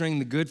answering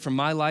the good for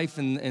my life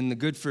and the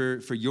good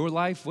for your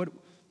life?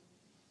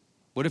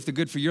 What if the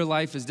good for your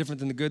life is different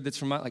than the good that's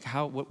for my life?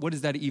 Like what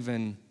does that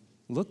even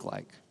look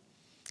like?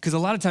 Because a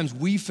lot of times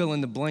we fill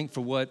in the blank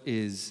for what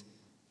is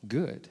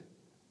good.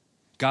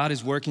 God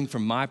is working for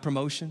my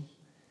promotion.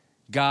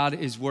 God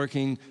is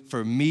working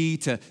for me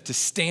to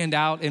stand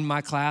out in my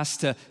class,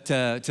 to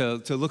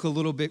look a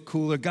little bit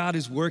cooler. God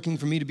is working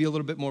for me to be a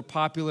little bit more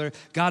popular.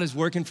 God is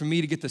working for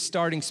me to get the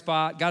starting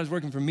spot. God is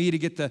working for me to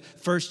get the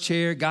first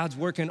chair. God's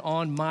working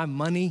on my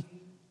money.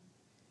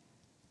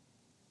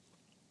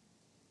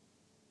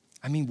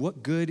 I mean,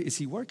 what good is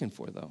he working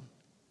for, though?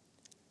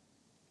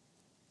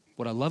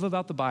 What I love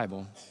about the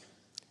Bible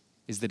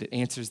is that it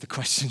answers the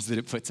questions that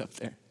it puts up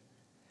there.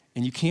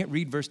 And you can't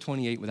read verse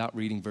 28 without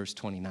reading verse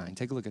 29.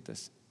 Take a look at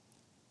this.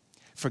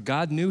 For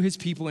God knew his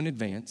people in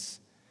advance,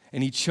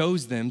 and he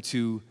chose them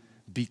to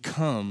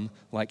become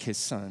like his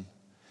son,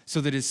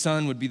 so that his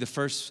son would be the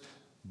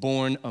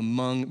firstborn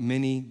among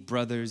many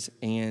brothers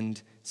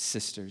and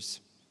sisters.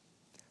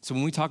 So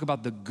when we talk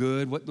about the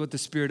good, what the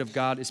Spirit of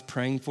God is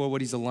praying for, what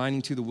he's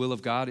aligning to the will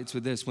of God, it's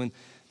with this. When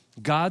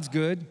God's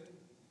good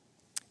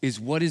is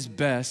what is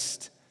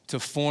best to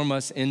form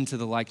us into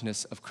the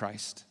likeness of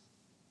Christ.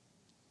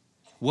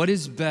 What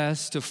is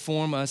best to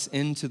form us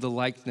into the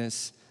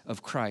likeness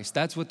of Christ?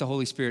 That's what the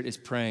Holy Spirit is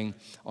praying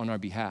on our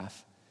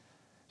behalf.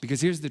 Because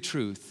here's the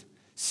truth.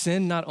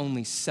 Sin not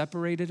only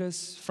separated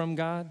us from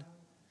God,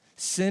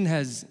 sin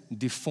has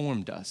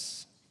deformed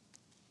us.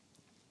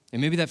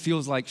 And maybe that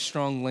feels like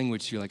strong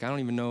language to you. Like, I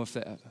don't know if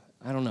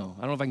I don't know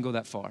if I can go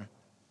that far.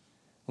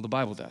 Well, the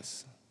Bible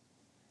does.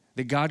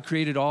 That God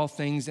created all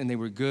things and they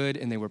were good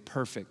and they were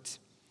perfect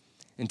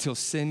until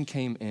sin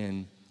came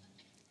in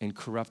and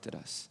corrupted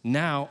us.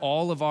 Now,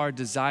 all of our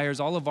desires,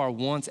 all of our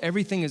wants,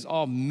 everything is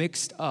all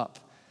mixed up.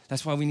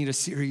 That's why we need a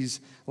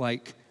series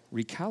like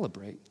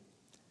Recalibrate.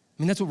 I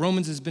mean, that's what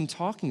Romans has been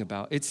talking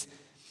about. It's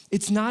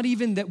not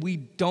even that we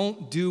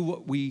don't do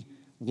what we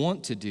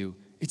want to do.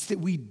 It's that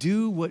we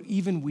do what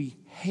even we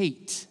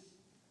hate.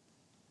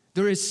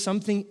 There is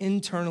something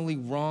internally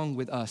wrong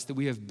with us, that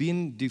we have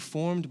been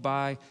deformed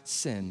by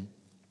sin.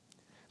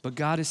 But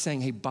God is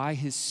saying, hey, by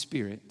his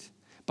Spirit,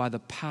 by the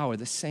power,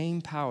 the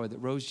same power that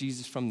rose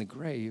Jesus from the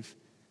grave,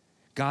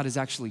 God is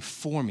actually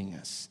forming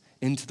us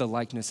into the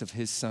likeness of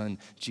his Son,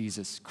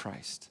 Jesus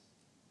Christ.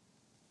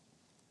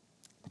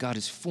 God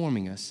is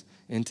forming us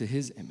into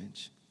his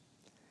image.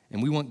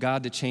 And we want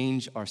God to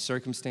change our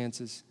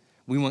circumstances.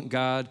 We want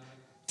God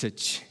to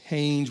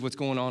change what's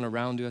going on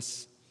around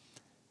us.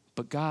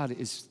 But God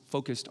is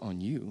focused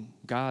on you.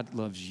 God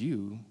loves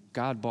you.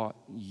 God bought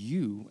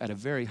you at a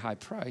very high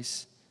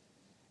price.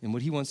 And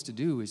what he wants to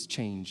do is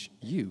change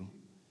you.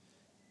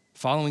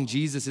 Following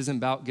Jesus isn't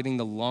about getting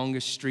the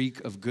longest streak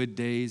of good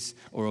days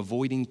or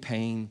avoiding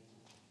pain.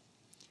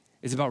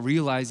 It's about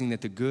realizing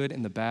that the good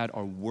and the bad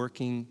are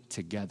working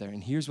together.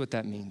 And here's what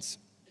that means.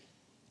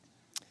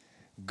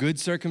 Good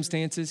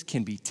circumstances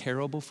can be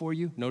terrible for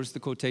you. Notice the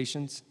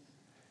quotations.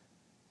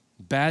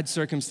 Bad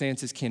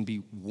circumstances can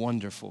be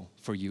wonderful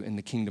for you in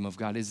the kingdom of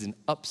God. It is an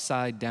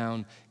upside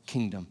down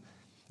kingdom.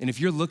 And if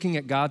you're looking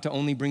at God to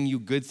only bring you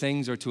good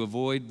things or to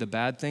avoid the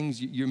bad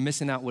things, you're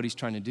missing out what he's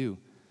trying to do.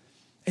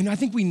 And I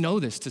think we know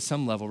this to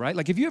some level, right?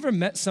 Like, have you ever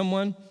met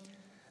someone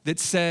that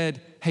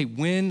said, hey,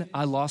 when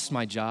I lost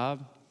my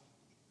job,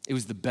 it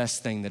was the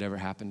best thing that ever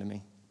happened to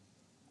me.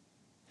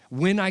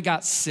 When I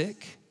got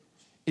sick,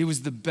 it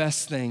was the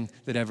best thing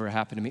that ever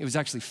happened to me. It was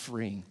actually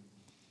freeing.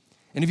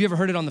 And have you ever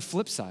heard it on the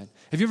flip side?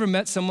 Have you ever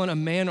met someone, a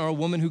man or a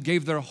woman, who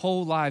gave their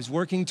whole lives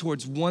working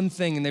towards one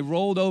thing, and they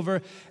rolled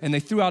over and they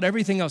threw out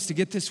everything else to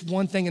get this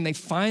one thing, and they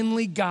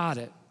finally got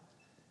it?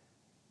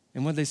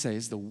 And what they say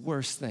is the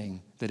worst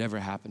thing that ever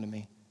happened to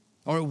me.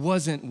 Or it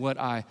wasn't what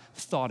I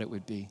thought it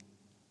would be.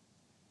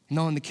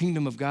 No, in the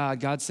kingdom of God,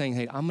 God's saying,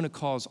 hey, I'm gonna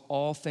cause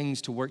all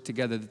things to work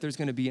together, that there's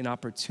gonna be an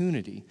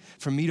opportunity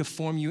for me to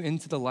form you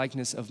into the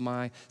likeness of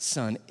my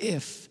Son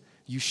if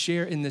you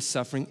share in this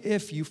suffering,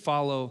 if you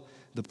follow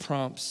the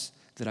prompts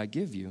that I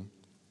give you.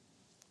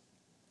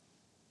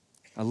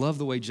 I love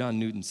the way John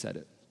Newton said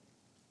it.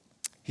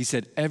 He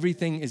said,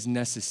 everything is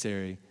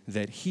necessary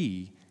that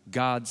he,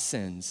 God,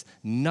 sends.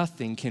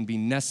 Nothing can be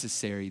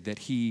necessary that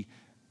he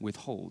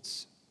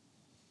withholds.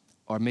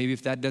 Or maybe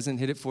if that doesn't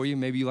hit it for you,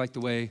 maybe you like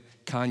the way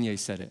Kanye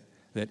said it,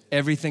 that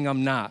everything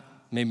I'm not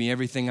made me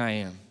everything I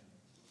am.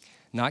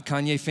 Not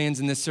Kanye fans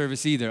in this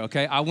service either,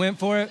 okay? I went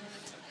for it.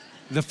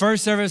 The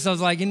first service, I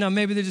was like,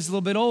 maybe they're just a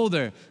little bit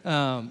older.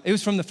 It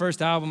was from the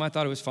first album. I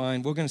thought it was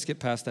fine. We're going to skip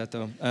past that,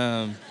 though.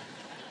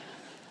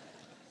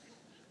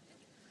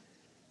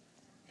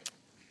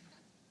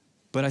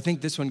 But I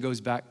think this one goes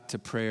back to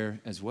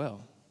prayer as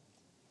well.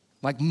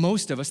 Like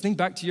most of us, think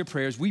back to your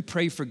prayers. We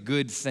pray for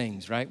good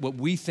things, right? What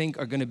we think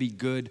are going to be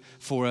good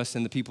for us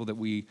and the people that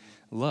we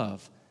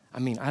love. I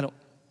mean, I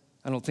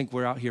don't think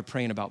we're out here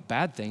praying about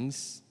bad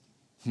things.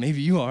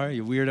 Maybe you are,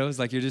 you weirdos.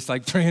 Like you're just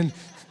like praying,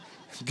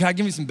 God,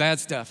 give me some bad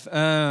stuff.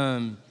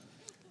 But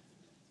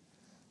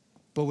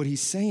what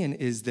he's saying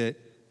is that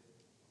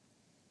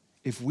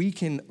if we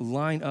can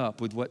line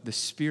up with what the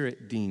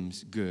Spirit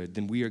deems good,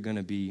 then we are going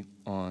to be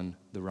on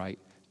the right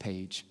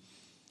page.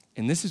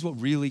 And this is what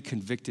really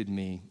convicted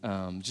me,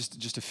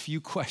 just a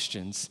few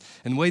questions.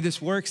 And the way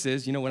this works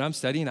is, when I'm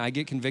studying, I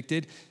get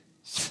convicted,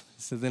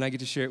 so then I get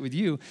to share it with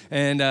you.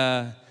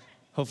 And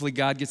hopefully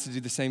God gets to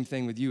do the same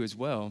thing with you as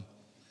well.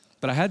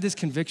 But I had this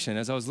conviction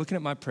as I was looking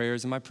at my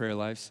prayers and my prayer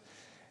lives.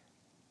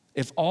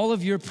 If all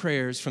of your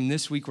prayers from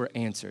this week were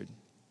answered,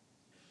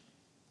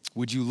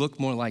 would you look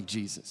more like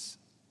Jesus?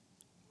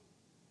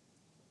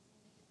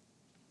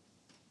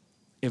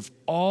 If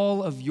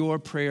all of your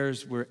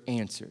prayers were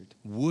answered,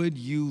 would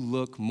you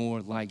look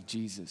more like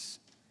Jesus?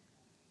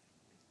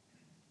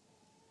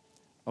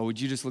 Or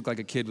would you just look like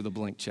a kid with a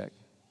blank check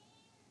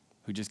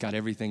who just got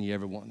everything he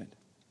ever wanted?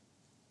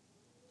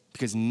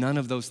 Because none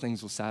of those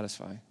things will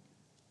satisfy.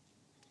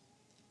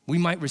 We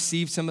might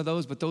receive some of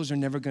those, but those are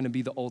never going to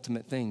be the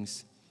ultimate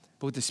things.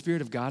 But what the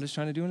Spirit of God is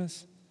trying to do in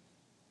us,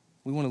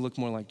 we want to look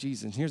more like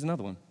Jesus. And here's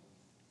another one.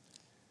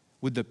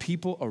 Would the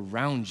people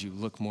around you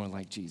look more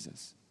like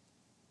Jesus?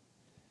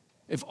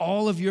 If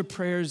all of your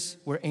prayers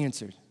were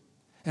answered,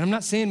 and I'm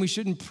not saying we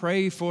shouldn't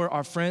pray for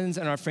our friends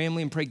and our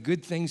family and pray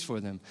good things for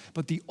them,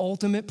 but the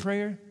ultimate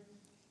prayer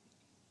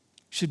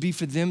should be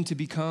for them to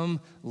become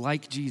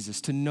like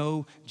Jesus, to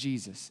know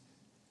Jesus.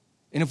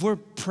 And if we're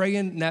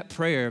praying that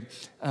prayer,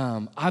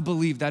 I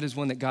believe that is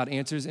one that God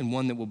answers and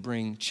one that will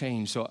bring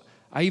change. So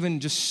I even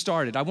just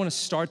started. I want to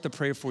start the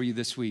prayer for you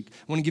this week.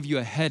 I want to give you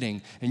a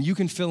heading, and you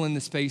can fill in the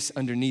space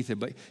underneath it.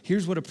 But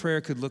here's what a prayer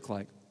could look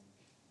like.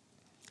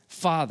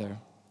 Father,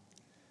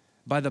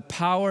 by the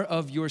power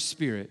of your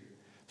Spirit,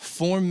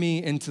 form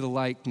me into the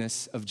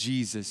likeness of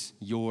Jesus,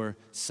 your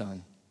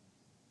Son.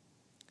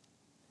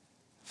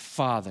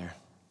 Father,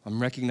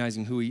 I'm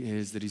recognizing who he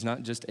is, that he's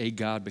not just a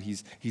God, but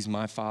he's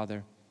my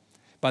Father.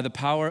 By the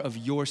power of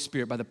your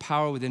Spirit, by the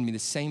power within me, the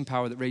same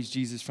power that raised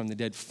Jesus from the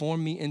dead,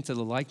 form me into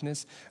the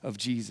likeness of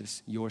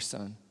Jesus, your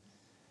Son.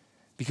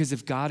 Because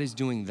if God is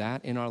doing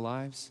that in our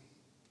lives,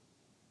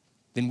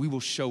 then we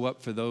will show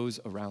up for those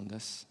around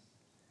us.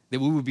 That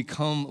we will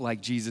become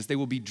like Jesus. They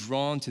will be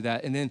drawn to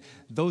that. And then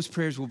those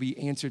prayers will be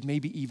answered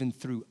maybe even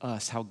through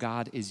us, how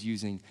God is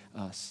using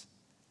us.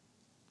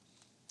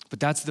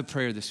 But that's the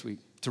prayer this week.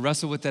 To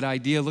wrestle with that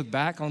idea, look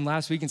back on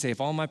last week and say, if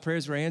all my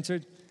prayers were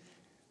answered,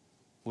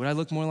 would I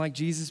look more like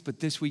Jesus? But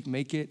this week,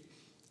 make it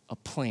a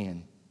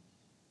plan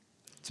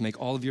to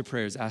make all of your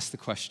prayers ask the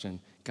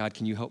question, God,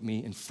 can you help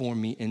me and form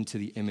me into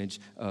the image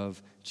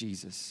of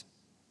Jesus?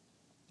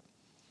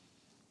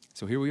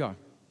 So here we are.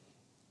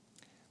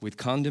 With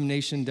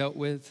condemnation dealt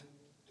with,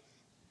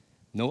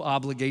 no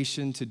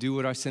obligation to do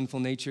what our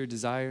sinful nature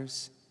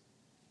desires,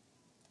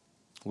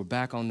 we're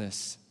back on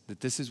this,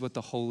 that this is what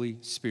the Holy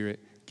Spirit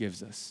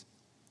gives us.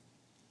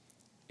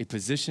 A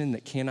position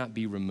that cannot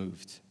be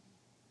removed.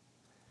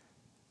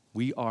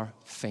 We are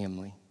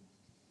family.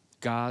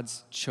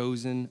 God's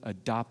chosen,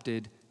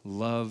 adopted,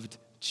 loved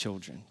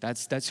children.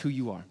 That's who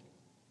you are.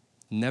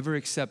 Never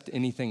accept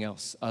anything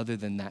else other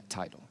than that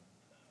title.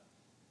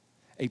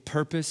 A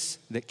purpose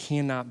that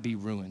cannot be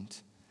ruined.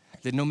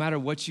 That no matter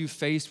what you've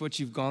faced, what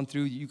you've gone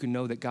through, you can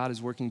know that God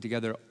is working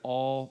together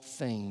all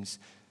things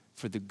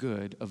for the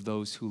good of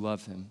those who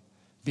love him.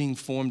 Being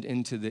formed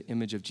into the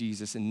image of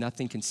Jesus, and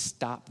nothing can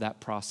stop that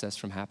process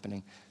from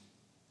happening.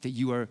 That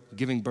you are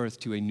giving birth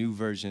to a new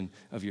version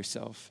of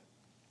yourself.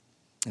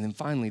 And then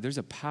finally, there's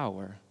a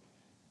power,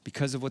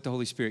 because of what the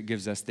Holy Spirit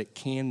gives us, that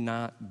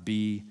cannot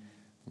be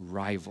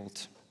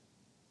rivaled.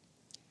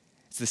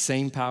 It's the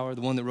same power,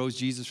 the one that rose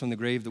Jesus from the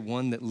grave, the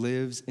one that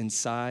lives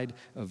inside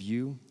of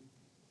you.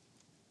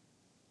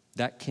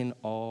 That can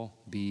all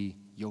be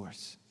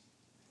yours.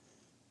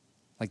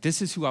 Like,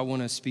 this is who I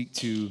want to speak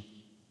to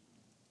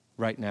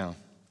right now.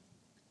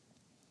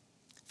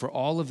 For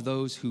all of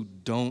those who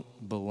don't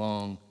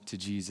belong to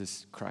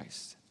Jesus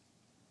Christ.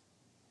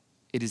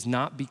 It is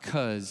not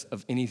because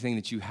of anything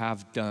that you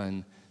have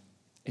done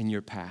in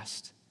your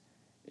past.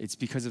 It's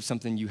because of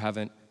something you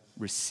haven't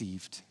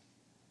received.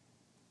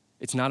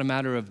 It's not a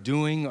matter of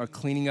doing or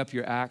cleaning up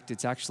your act.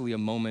 It's actually a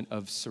moment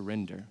of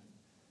surrender.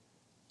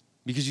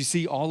 Because you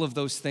see, all of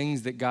those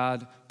things that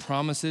God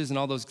promises and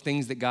all those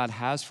things that God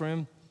has for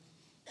him,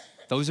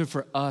 those are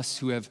for us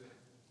who have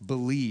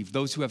believed,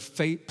 those who have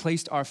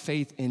placed our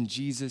faith in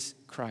Jesus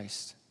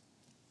Christ.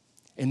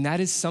 And that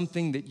is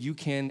something that you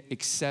can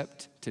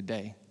accept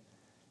today.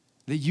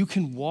 That you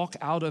can walk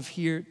out of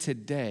here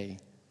today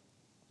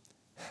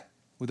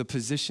with a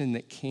position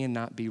that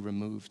cannot be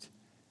removed.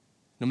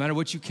 No matter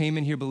what you came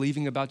in here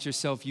believing about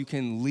yourself, you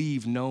can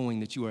leave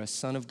knowing that you are a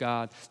son of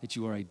God, that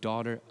you are a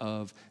daughter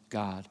of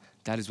God.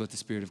 That is what the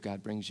Spirit of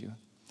God brings you.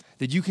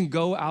 That you can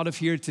go out of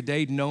here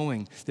today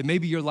knowing that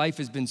maybe your life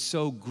has been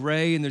so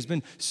gray and there's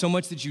been so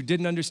much that you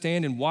didn't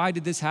understand, and why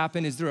did this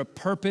happen? Is there a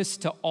purpose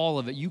to all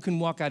of it? You can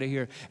walk out of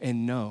here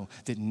and know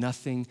that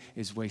nothing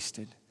is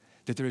wasted,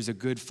 that there is a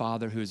good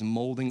Father who is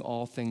molding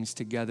all things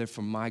together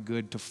for my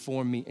good to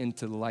form me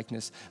into the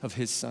likeness of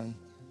his Son.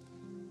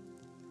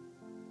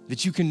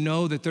 That you can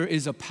know that there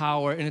is a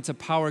power, and it's a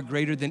power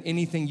greater than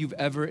anything you've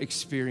ever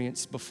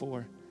experienced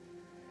before.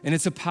 And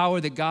it's a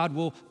power that God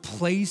will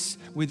place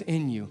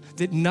within you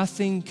that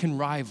nothing can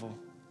rival,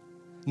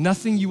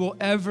 nothing you will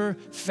ever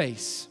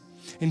face.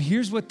 And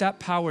here's what that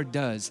power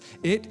does.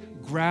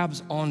 It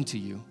grabs onto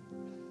you.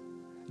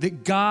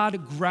 That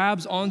God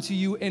grabs onto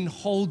you and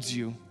holds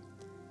you.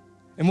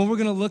 And what we're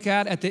gonna look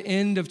at the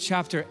end of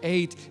chapter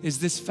 8 is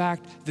this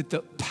fact that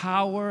the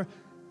power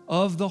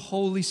of the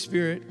Holy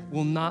Spirit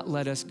will not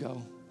let us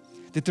go.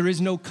 That there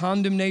is no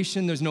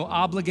condemnation, there's no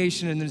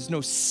obligation, and there's no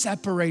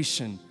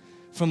separation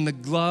from the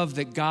love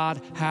that God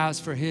has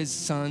for his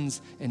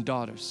sons and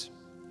daughters.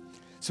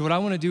 So what I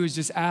wanna do is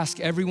just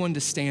ask everyone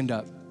to stand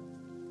up.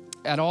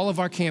 At all of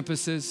our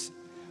campuses,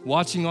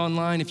 watching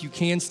online, if you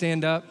can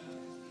stand up.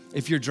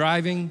 If you're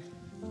driving,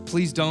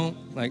 please don't.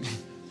 I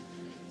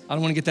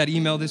don't wanna get that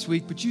email this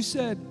week, but you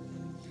said.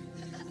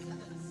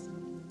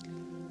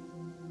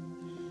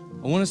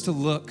 I want us to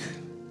look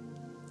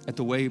at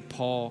the way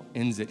Paul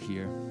ends it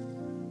here.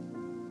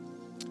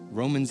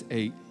 Romans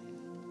 8.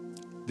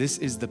 This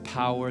is the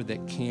power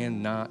that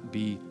cannot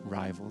be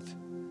rivaled.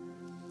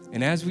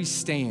 And as we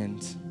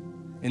stand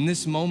in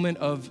this moment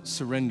of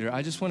surrender,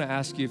 I just want to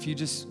ask you if you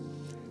just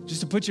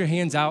to put your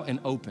hands out and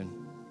open.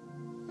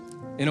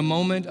 In a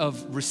moment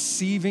of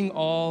receiving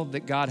all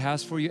that God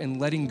has for you and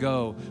letting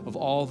go of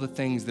all the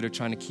things that are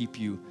trying to keep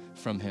you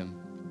from him.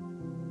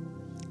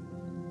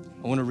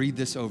 I want to read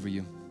this over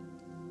you.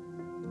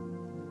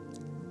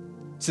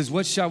 It says,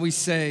 what shall we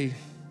say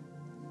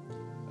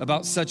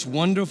about such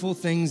wonderful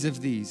things as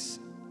these?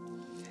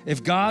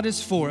 If God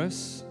is for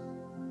us,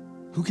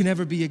 who can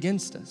ever be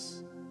against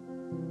us?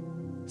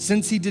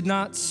 Since he did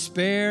not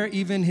spare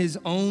even his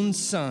own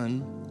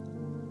son,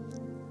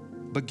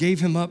 but gave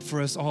him up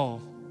for us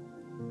all,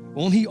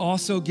 won't he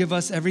also give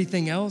us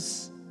everything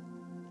else?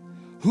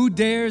 Who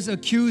dares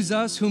accuse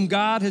us whom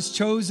God has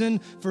chosen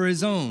for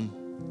his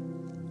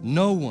own?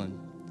 No one.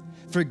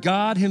 For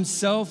God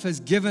himself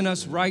has given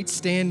us right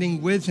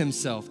standing with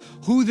himself.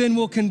 Who then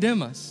will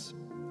condemn us?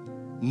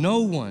 No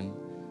one.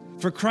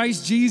 For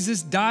Christ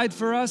Jesus died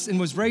for us and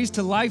was raised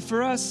to life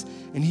for us,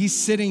 and he's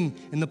sitting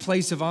in the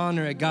place of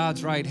honor at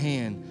God's right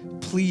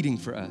hand, pleading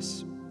for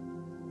us.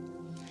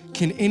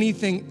 Can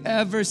anything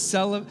ever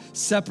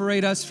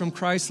separate us from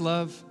Christ's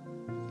love?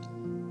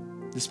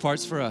 This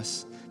part's for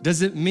us.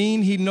 Does it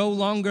mean he no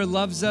longer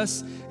loves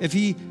us if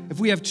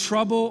we have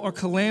trouble or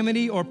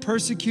calamity or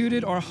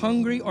persecuted or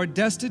hungry or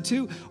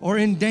destitute or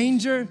in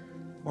danger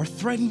or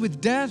threatened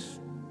with death?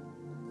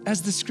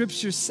 As the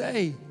scriptures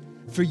say,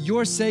 for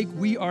your sake,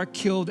 we are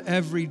killed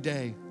every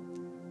day.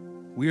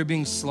 We are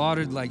being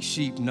slaughtered like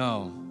sheep.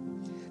 No.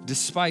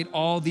 Despite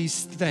all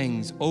these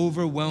things,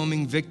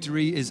 overwhelming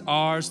victory is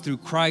ours through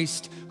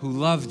Christ who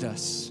loved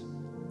us.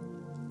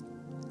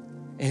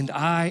 And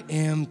I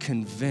am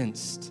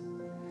convinced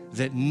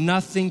that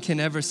nothing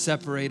can ever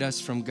separate us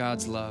from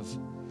God's love.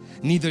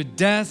 Neither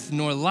death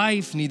nor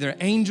life, neither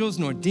angels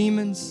nor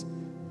demons,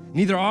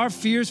 neither our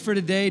fears for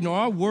today nor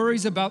our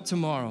worries about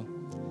tomorrow.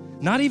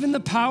 Not even the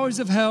powers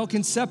of hell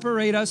can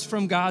separate us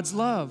from God's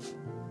love.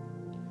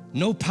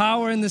 No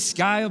power in the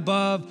sky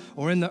above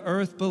or in the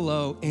earth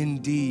below.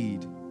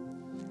 Indeed,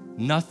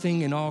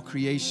 nothing in all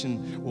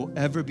creation will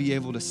ever be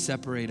able to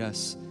separate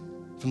us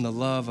from the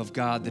love of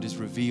God that is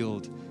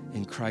revealed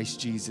in Christ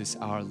Jesus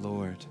our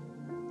Lord.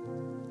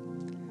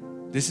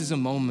 This is a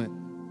moment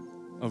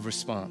of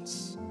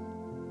response.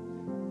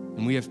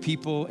 And we have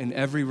people in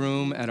every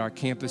room at our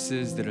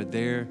campuses that are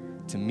there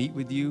to meet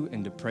with you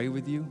and to pray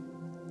with you,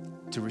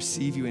 to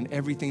receive you in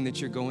everything that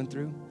you're going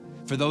through.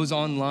 For those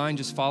online,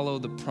 just follow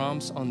the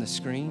prompts on the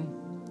screen.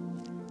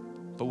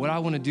 But what I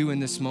want to do in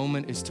this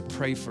moment is to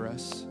pray for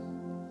us,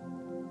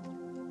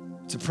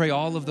 to pray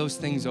all of those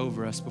things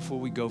over us before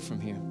we go from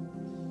here,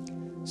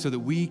 so that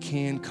we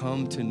can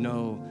come to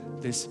know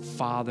this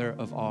Father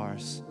of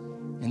ours,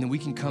 and that we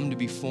can come to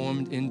be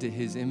formed into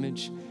his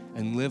image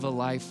and live a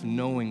life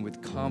knowing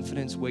with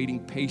confidence, waiting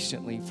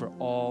patiently for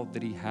all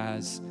that he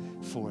has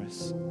for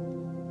us.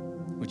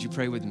 Would you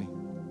pray with me?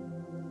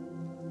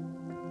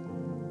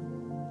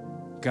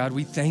 God,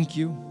 we thank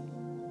you.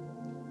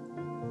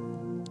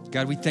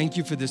 God, we thank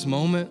you for this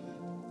moment.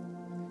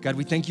 God,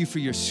 we thank you for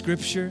your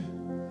scripture.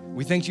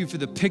 We thank you for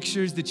the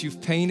pictures that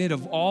you've painted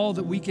of all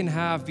that we can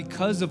have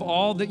because of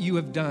all that you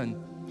have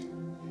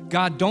done.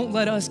 God, don't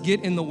let us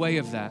get in the way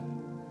of that.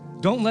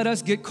 Don't let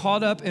us get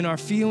caught up in our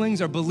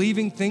feelings or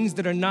believing things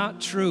that are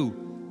not true.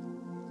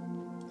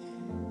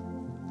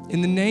 In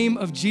the name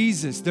of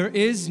Jesus, there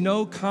is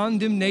no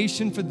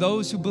condemnation for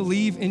those who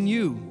believe in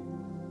you.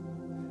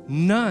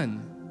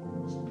 None.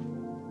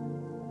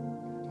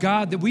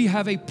 God, that we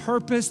have a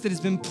purpose that has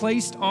been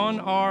placed on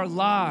our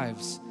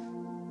lives.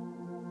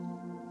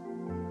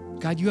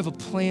 God, you have a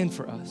plan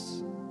for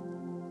us.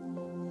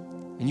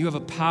 And you have a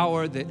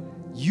power that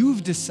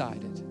you've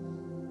decided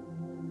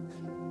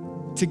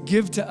to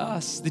give to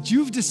us, that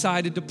you've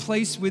decided to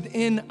place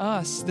within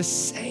us, the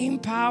same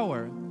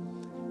power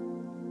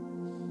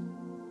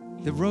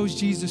that rose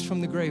Jesus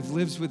from the grave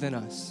lives within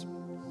us.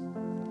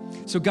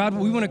 So God,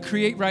 what we want to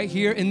create right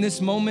here in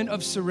this moment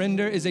of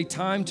surrender is a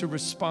time to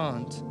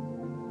respond.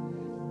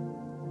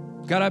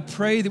 God, I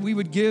pray that we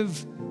would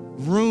give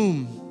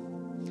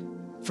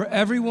room for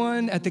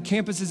everyone at the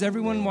campuses,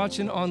 everyone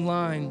watching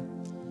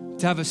online,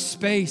 to have a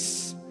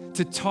space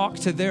to talk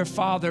to their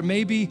Father,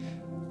 maybe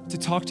to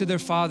talk to their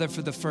Father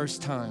for the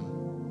first time.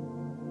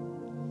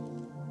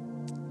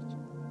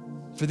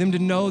 For them to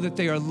know that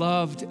they are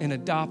loved and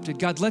adopted.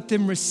 God, let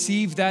them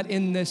receive that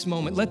in this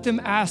moment. Let them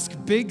ask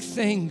big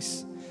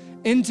things,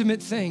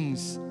 intimate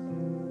things,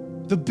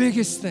 the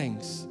biggest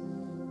things.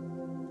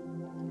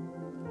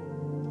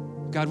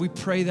 God, we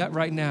pray that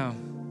right now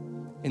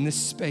in this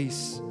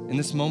space, in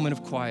this moment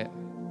of quiet,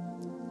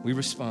 we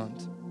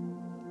respond.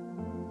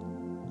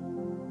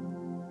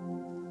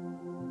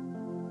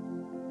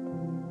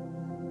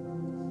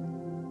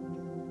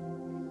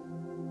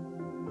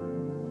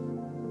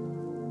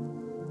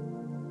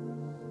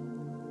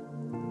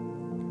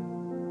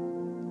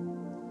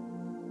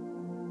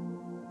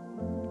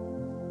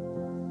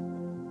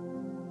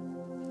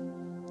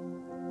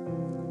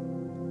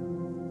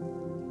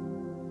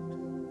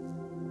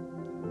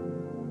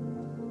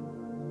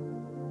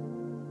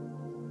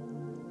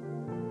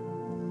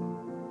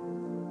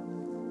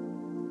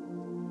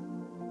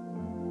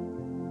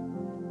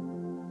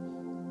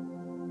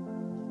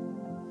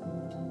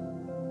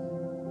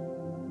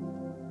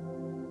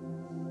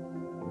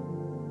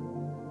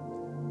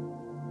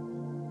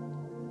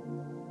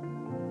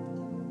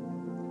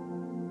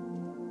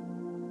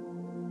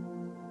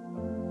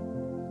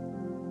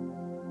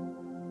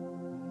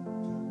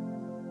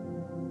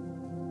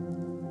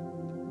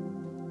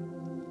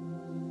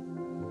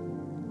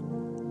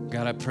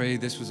 God, I pray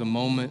this was a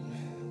moment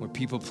where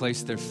people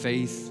placed their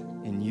faith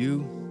in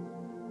you.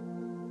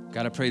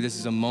 God, I pray this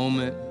is a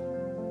moment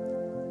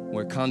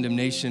where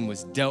condemnation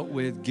was dealt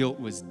with, guilt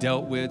was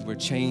dealt with, where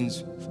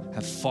chains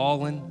have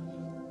fallen.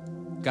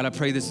 God, I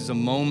pray this is a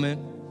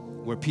moment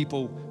where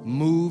people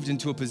moved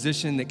into a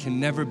position that can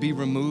never be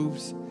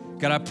removed.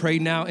 God, I pray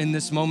now in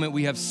this moment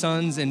we have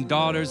sons and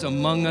daughters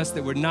among us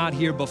that were not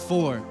here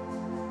before.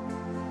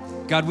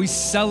 God, we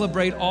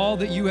celebrate all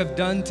that you have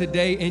done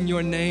today in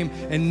your name.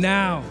 And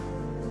now,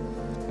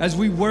 as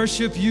we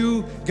worship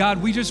you,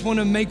 God, we just want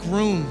to make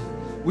room.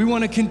 We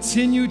want to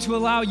continue to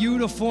allow you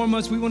to form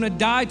us. We want to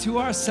die to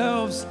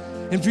ourselves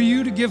and for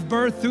you to give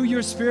birth through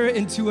your Spirit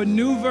into a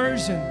new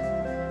version.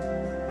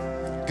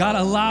 God,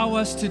 allow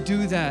us to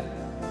do that.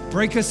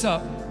 Break us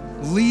up.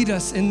 Lead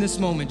us in this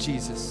moment,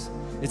 Jesus.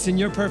 It's in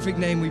your perfect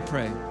name we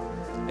pray.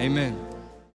 Amen.